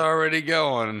was already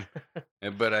going,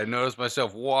 but I noticed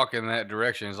myself walking that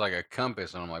direction. It's like a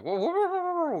compass, and I'm like,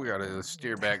 whoa, we gotta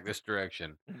steer back this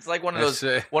direction. It's like one of That's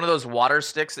those water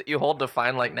sticks that you hold to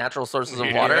find like natural sources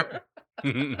of water.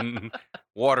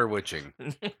 water witching.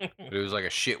 It was like a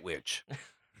shit witch.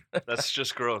 That's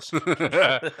just gross.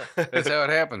 That's how it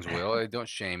happens, Will. Don't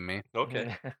shame me.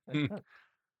 Okay.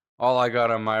 All I got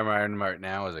on my mind right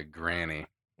now is a granny.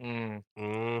 Mm.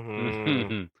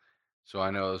 Mm-hmm. So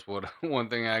I know that's one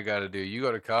thing I got to do. You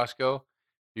go to Costco,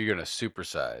 you're gonna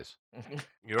supersize.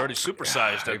 You're already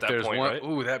supersized If at that there's point, one, right?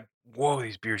 ooh, whoa,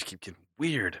 these beers keep getting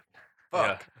weird.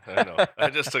 Fuck. Yeah, I know. I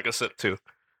just took a sip too.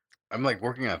 I'm like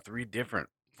working on 3 different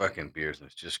fucking beers, and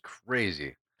it's just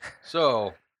crazy.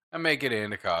 So I make it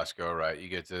into Costco, right? You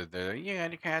get to the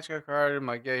the Costco card. I'm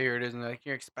like, yeah, here it is. And they're like,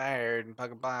 you're expired, and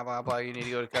fucking blah blah blah. You need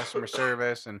to go to customer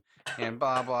service and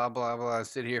blah blah blah blah. And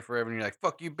sit here forever, and you're like,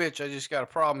 fuck you, bitch. I just got a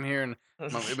problem here, and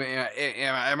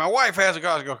my wife has a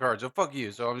Costco card, so fuck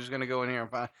you. So I'm just gonna go in here and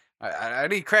find. I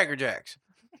need Cracker Jacks.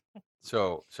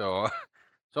 So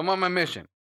I'm on my mission.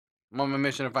 I'm on my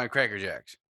mission to find Cracker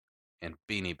Jacks and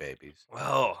Beanie Babies.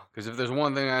 Well, Because if there's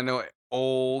one thing I know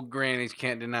old grannies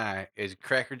can't deny is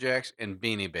Cracker Jacks and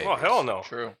Beanie Babies. oh hell no.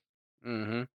 True.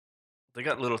 Mm-hmm. They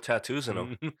got little tattoos in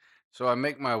them. So I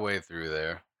make my way through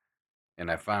there,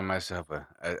 and I find myself a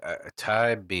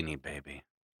Thai beanie baby,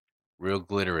 real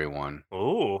glittery one,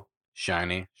 Ooh.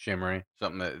 shiny, shimmery,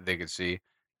 something that they could see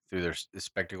through their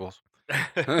spectacles.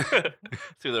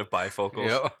 Through their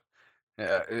bifocals.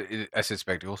 Yeah, I said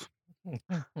spectacles.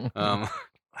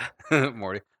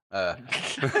 Morty.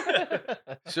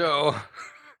 So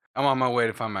I'm on my way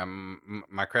to find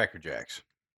my Cracker Jacks.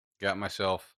 Got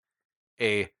myself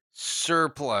a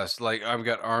surplus. Like I've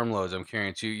got armloads. I'm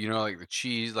carrying two. You know, like the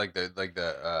cheese, like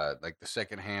the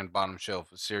secondhand bottom shelf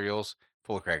cereals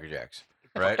full of Cracker Jacks.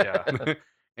 Right. Yeah.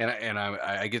 and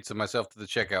I get to myself to the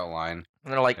checkout line.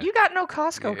 And they're like, you got no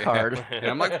Costco Yeah. card. And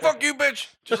I'm like, fuck you, bitch.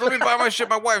 Just let me buy my shit.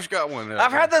 My wife's got one.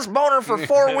 I've had this boner for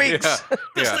 4 weeks. Yeah.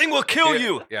 This Yeah. thing will kill Yeah,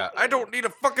 you. Yeah, I don't need a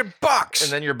fucking box.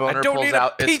 And then your boner don't pulls need a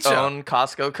out its pizza. own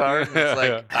Costco card. And it's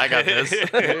like, I got this.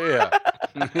 Yeah.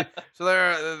 So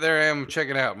there I am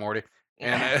checking out, Morty,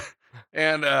 and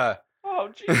Oh,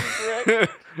 Jesus, Rick.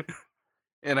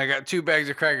 and I got 2 bags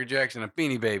of Cracker Jacks and a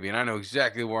Beanie Baby, and I know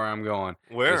exactly where I'm going.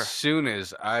 Where? As soon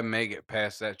as I make it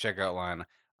past that checkout line,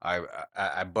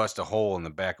 I bust a hole in the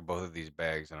back of both of these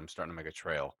bags, and I'm starting to make a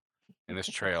trail. And this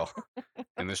trail's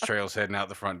heading out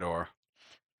the front door,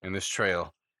 and this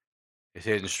trail is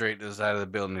heading straight to the side of the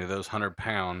building to those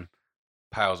 100-pound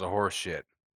piles of horse shit.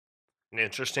 And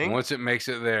Interesting. once it makes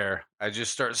it there, I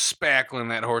just start spackling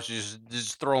that horse,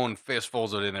 just throwing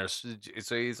fistfuls of it in there.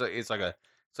 It's like a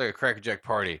Cracker Jack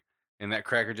party, and that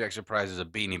Cracker Jack surprise is a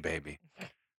Beanie Baby,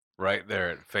 right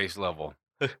there at face level.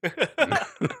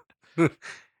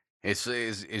 It's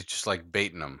just like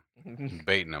baiting them.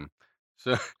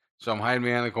 So I'm hiding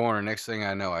behind the corner. Next thing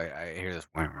I know, I hear this.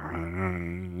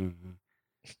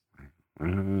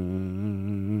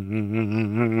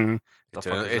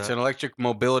 It's an electric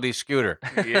mobility scooter.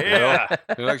 Yeah.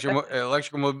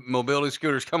 Electrical mobility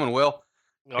scooter's coming, Will.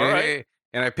 All right.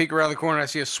 And I peek around the corner and I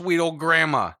see a sweet old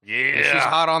grandma. And she's Yeah.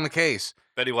 hot on the case.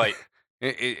 Betty White.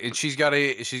 And she's got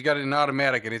an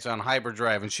automatic and it's on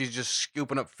hyperdrive and she's just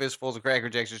scooping up fistfuls of Cracker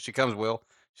Jacks as she comes, Will.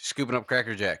 She's scooping up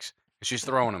Cracker Jacks. And she's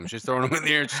throwing them. She's throwing them in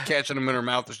the air and she's catching them in her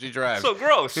mouth as she drives. So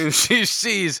gross. And she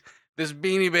sees this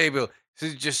Beanie Baby.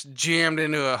 She's just jammed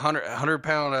into a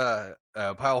 100-pound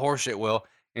pile of horse shit, Will.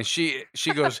 And she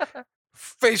goes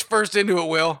face first into it,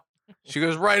 Will. She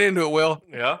goes right into it, Will.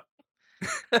 Yeah.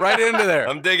 Right into there.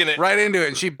 I'm digging it. Right into it.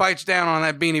 And she bites down on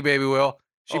that Beanie Baby, Will.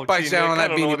 She Oh, bites gee, down Nick, on I that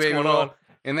don't know Beanie what's Baby, going Will. on.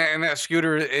 And that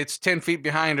scooter, it's 10 feet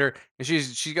behind her. And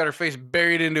she's got her face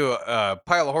buried into a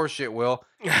pile of horse shit, Will.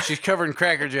 And she's covered in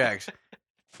Cracker Jacks.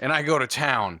 And I go to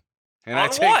town. And I On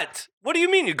take what? What do you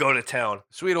mean you go to town?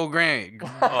 sweet old granny.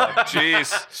 Oh,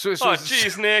 jeez. Oh,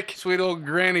 jeez, Nick. Sweet old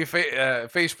granny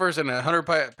face first in a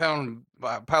 100-pound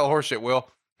pile of horse shit, Will.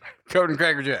 Covered in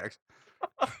Cracker Jacks.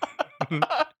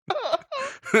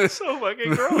 So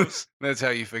fucking gross. That's how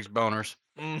you fix boners.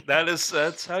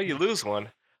 That's how you lose one.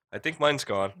 I think mine's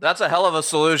gone. That's a hell of a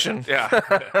solution. Yeah.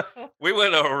 We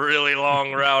went a really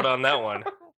long route on that one.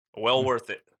 Well worth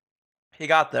it. He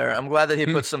got there. I'm glad that he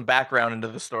put some background into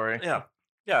the story. Yeah.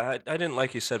 Yeah, I didn't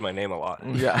like you said my name a lot.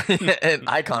 Yeah. And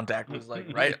eye contact was like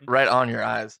right on your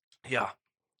eyes. Yeah.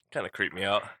 Kind of creeped me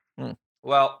out.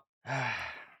 Well,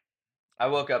 I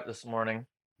woke up this morning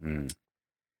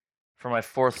for my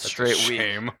fourth That's a straight week.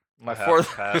 shame. My Half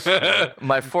fourth past.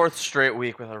 my fourth straight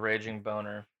week with a raging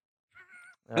boner.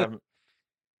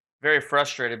 Very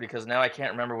frustrated because now I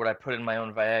can't remember what I put in my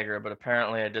own Viagra, but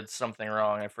apparently I did something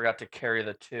wrong. I forgot to carry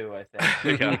the 2, I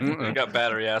think. Yeah, you got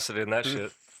battery acid in that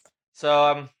shit. So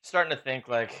I'm starting to think,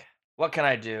 like, what can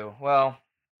I do? Well,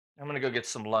 I'm going to go get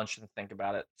some lunch and think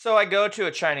about it. So I go to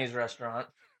a Chinese restaurant.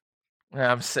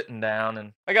 I'm sitting down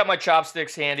and I got my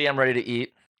chopsticks handy. I'm ready to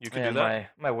eat. You can do And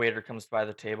that. my waiter comes by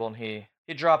the table and he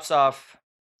drops off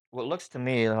what looks to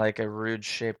me like a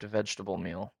rude-shaped vegetable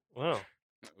meal. Wow.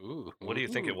 Ooh, What do you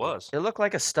think it ooh. was? It looked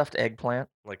like a stuffed eggplant.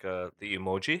 Like the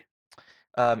emoji?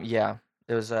 Yeah.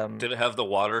 It was Did it have the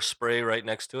water spray right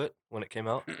next to it when it came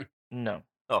out? no.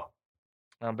 Oh,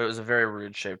 But it was a very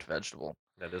rude-shaped vegetable.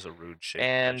 that is a rude shape.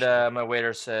 And my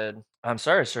waiter said, "I'm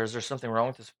sorry, sir. Is there something wrong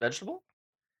with this vegetable?"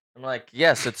 I'm like,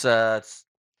 "Yes, it's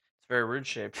very rude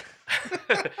shaped."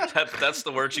 That's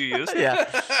the word you used? Yeah.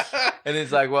 And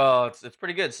he's like, "Well, it's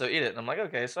pretty good, so eat it." And I'm like,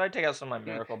 "Okay." So I take out some of my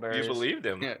miracle You berries. believed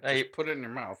him. Yeah, Hey, just put it in your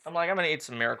mouth. I'm like, I'm gonna eat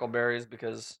some miracle berries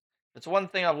because it's one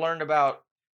thing I've learned about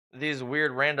these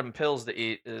weird random pills to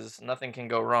eat is nothing can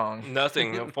go wrong.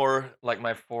 Nothing for Like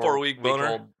my 4-week boner?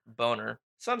 old boner.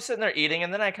 So I'm sitting there eating,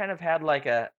 and then I kind of had like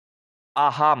a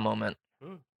aha moment,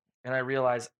 Mm. and I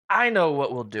realized I know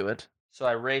what will do it. So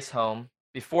I race home.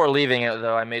 Before leaving it,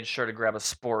 though, I made sure to grab a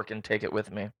spork and take it with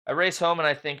me. I race home, and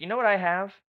I think, you know what I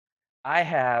have? I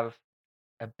have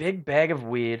a big bag of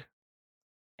weed,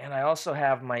 and I also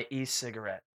have my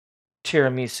e-cigarette,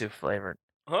 tiramisu flavored.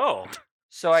 Oh,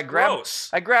 So I it's grab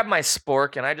gross. my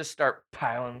spork and I just start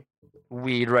piling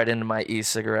weed right into my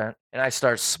e-cigarette, and I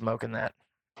start smoking that,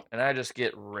 and I just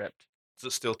get ripped.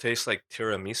 Does it still taste like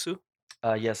tiramisu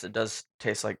Yes, it does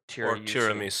taste like or tiramisu.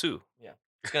 tiramisu? Yeah,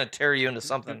 it's gonna tear you into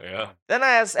something. Yeah. Then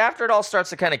after it all starts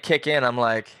to kind of kick in, I'm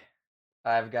like,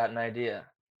 I've got an idea,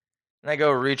 and I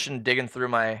go reaching, digging through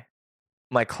my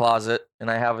closet, and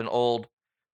I have an old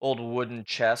wooden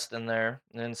chest in there,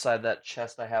 and inside that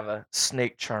chest I have a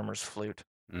snake charmer's flute.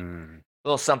 Mm.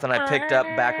 Little something I picked up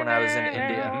back when I was in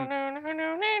India.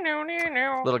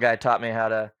 Little guy taught me how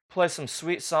to play some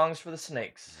sweet songs for the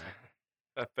snakes.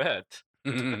 I bet.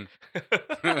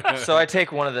 So I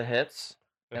take one of the hits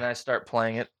and I start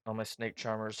playing it on my snake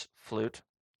charmer's flute,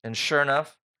 and sure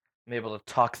enough, I'm able to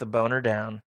talk the boner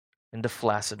down into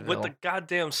Flaccidville. With the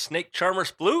goddamn snake charmer's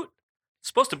flute? It's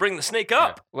supposed to bring the snake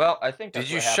up. Well, I think that's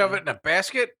Did you what shove it happened. in a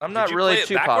basket? I'm Did not you really play it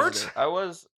too backwards?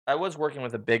 positive. I was working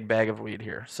with a big bag of weed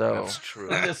here, so That's true.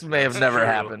 this may have That's never true.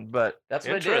 happened, but that's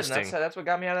what I did. And Interesting. that's what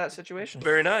got me out of that situation.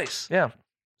 Very nice. Yeah.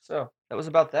 So that was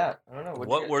about that. I don't know.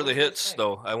 What were the hits,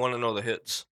 though? I want to know the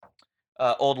hits.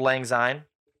 Old Lang Syne.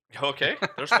 Okay,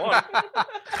 there's one.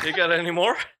 You got any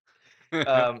more?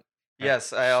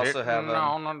 Yes, I also Sitting have.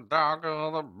 on the dock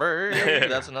of the bay.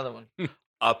 That's another one.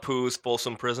 Apu's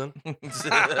Folsom Prison. All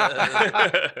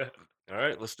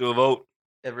right, let's do a vote.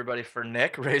 Everybody for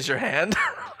Nick, raise your hand.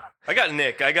 I got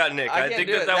Nick. I can't think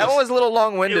do it. that one was a little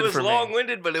long-winded it was for me.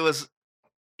 long-winded, but it was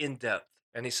in depth,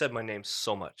 and he said my name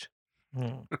so much.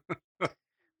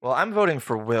 Well, I'm voting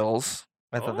for Will's.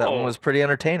 I thought that one Oh. was pretty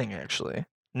entertaining, actually.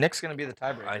 Nick's gonna be the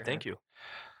tiebreaker. I thank you.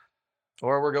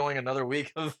 Or we're going another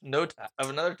week of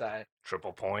another tie.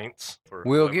 Triple points. For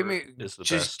Will, whoever give me is the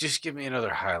just best. just give me another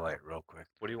highlight real quick.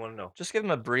 What do you want to know? Just give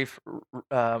him a brief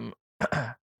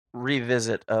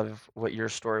revisit of what your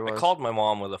story was. I called my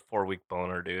mom with a 4-week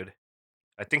boner, dude.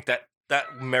 I think that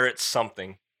merits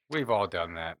something. We've all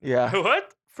done that. Yeah,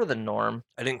 What? for the norm.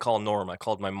 I didn't call Norm. I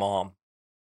called my mom.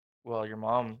 Well, your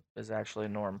mom is actually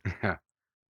Norm. My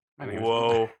name's-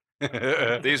 Whoa.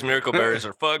 These miracle berries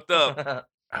are fucked up.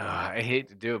 I hate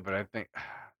to do it, but I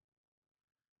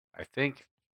think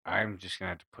I'm just gonna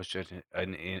have to push it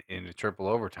into triple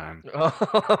overtime.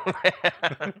 Oh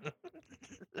man.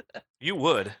 You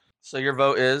would. So your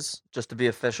vote is, just to be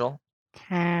official.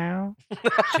 Cow.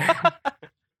 All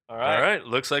All right.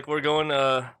 Looks like we're going.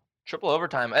 Triple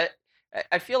overtime.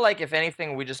 I feel like if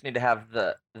anything, we just need to have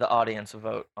the audience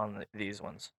vote on these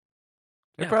ones.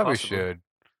 They Yeah, probably possibly. should.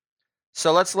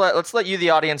 So let's let you, the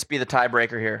audience, be the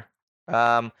tiebreaker here.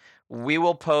 We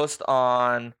will post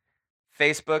on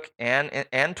Facebook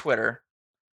and Twitter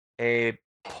a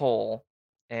poll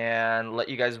and let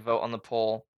you guys vote on the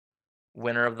poll.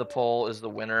 Winner of the poll is the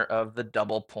winner of the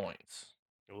double points.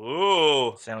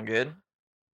 Ooh. Sound good?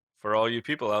 For all you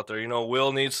people out there, you know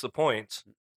Will needs the points.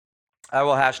 I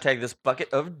will hashtag this bucket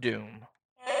of doom.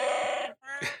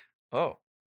 Oh,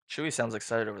 Chewy sounds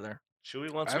excited over there.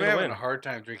 Chewy wants I'm me to having win. a hard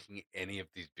time drinking any of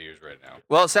these beers right now.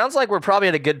 Well, it sounds like we're probably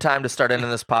at a good time to start ending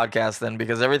this podcast then,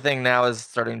 because everything now is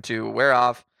starting to wear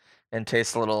off and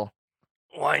taste a little.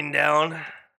 Wind down.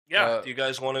 Yeah. Uh, Do you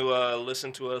guys want to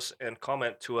listen to us and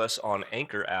comment to us on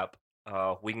Anchor app?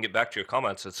 We can get back to your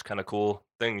comments. It's kind of cool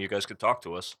thing. You guys could talk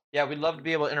to us. Yeah, we'd love to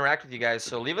be able to interact with you guys.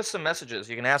 So leave us some messages.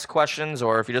 You can ask questions,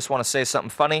 or if you just want to say something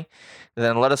funny,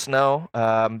 then let us know. Beer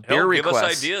Hell, give requests.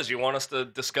 us ideas. You want us to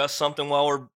discuss something while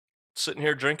we're sitting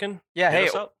here drinking? Yeah, Hit hey,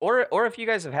 us up. or if you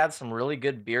guys have had some really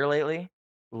good beer lately,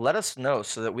 let us know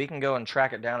so that we can go and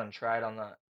track it down and try it on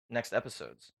the next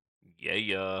episodes.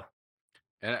 Yeah.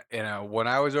 And when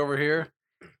I was over here,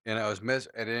 and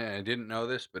I didn't know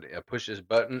this, but I pushed this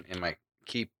button and my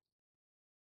key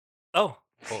Oh,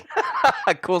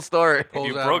 Cool story. pulls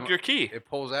you out. broke your key. It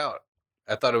pulls out.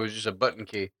 I thought it was just a button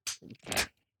key.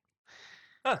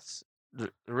 Huh.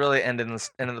 Really ending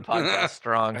the podcast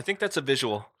strong. I think that's a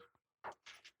visual.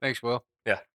 Thanks, Will.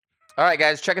 All right,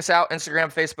 guys, check us out.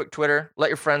 Instagram, Facebook, Twitter. Let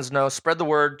your friends know. Spread the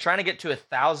word. Trying to get to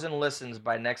 1,000 listens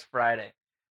by next Friday.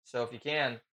 So if you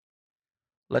can,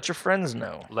 let your friends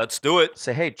know. Let's do it.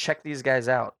 Say, hey, check these guys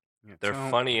out. They're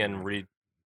Tell- funny and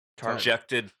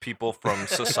rejected people from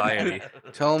society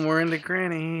Tell them we're into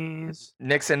grannies.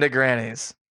 Nick's into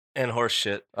grannies. and horse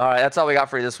shit. All right, that's all we got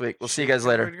for you this week. We'll see you guys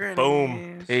later.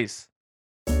 Boom. Peace.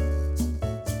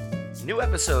 New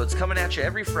episodes coming at you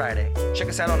every Friday. Check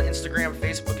us out on Instagram,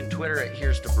 Facebook, and Twitter at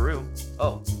Here's to Brew.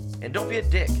 Oh, and don't be a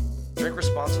dick. Drink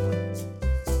responsibly.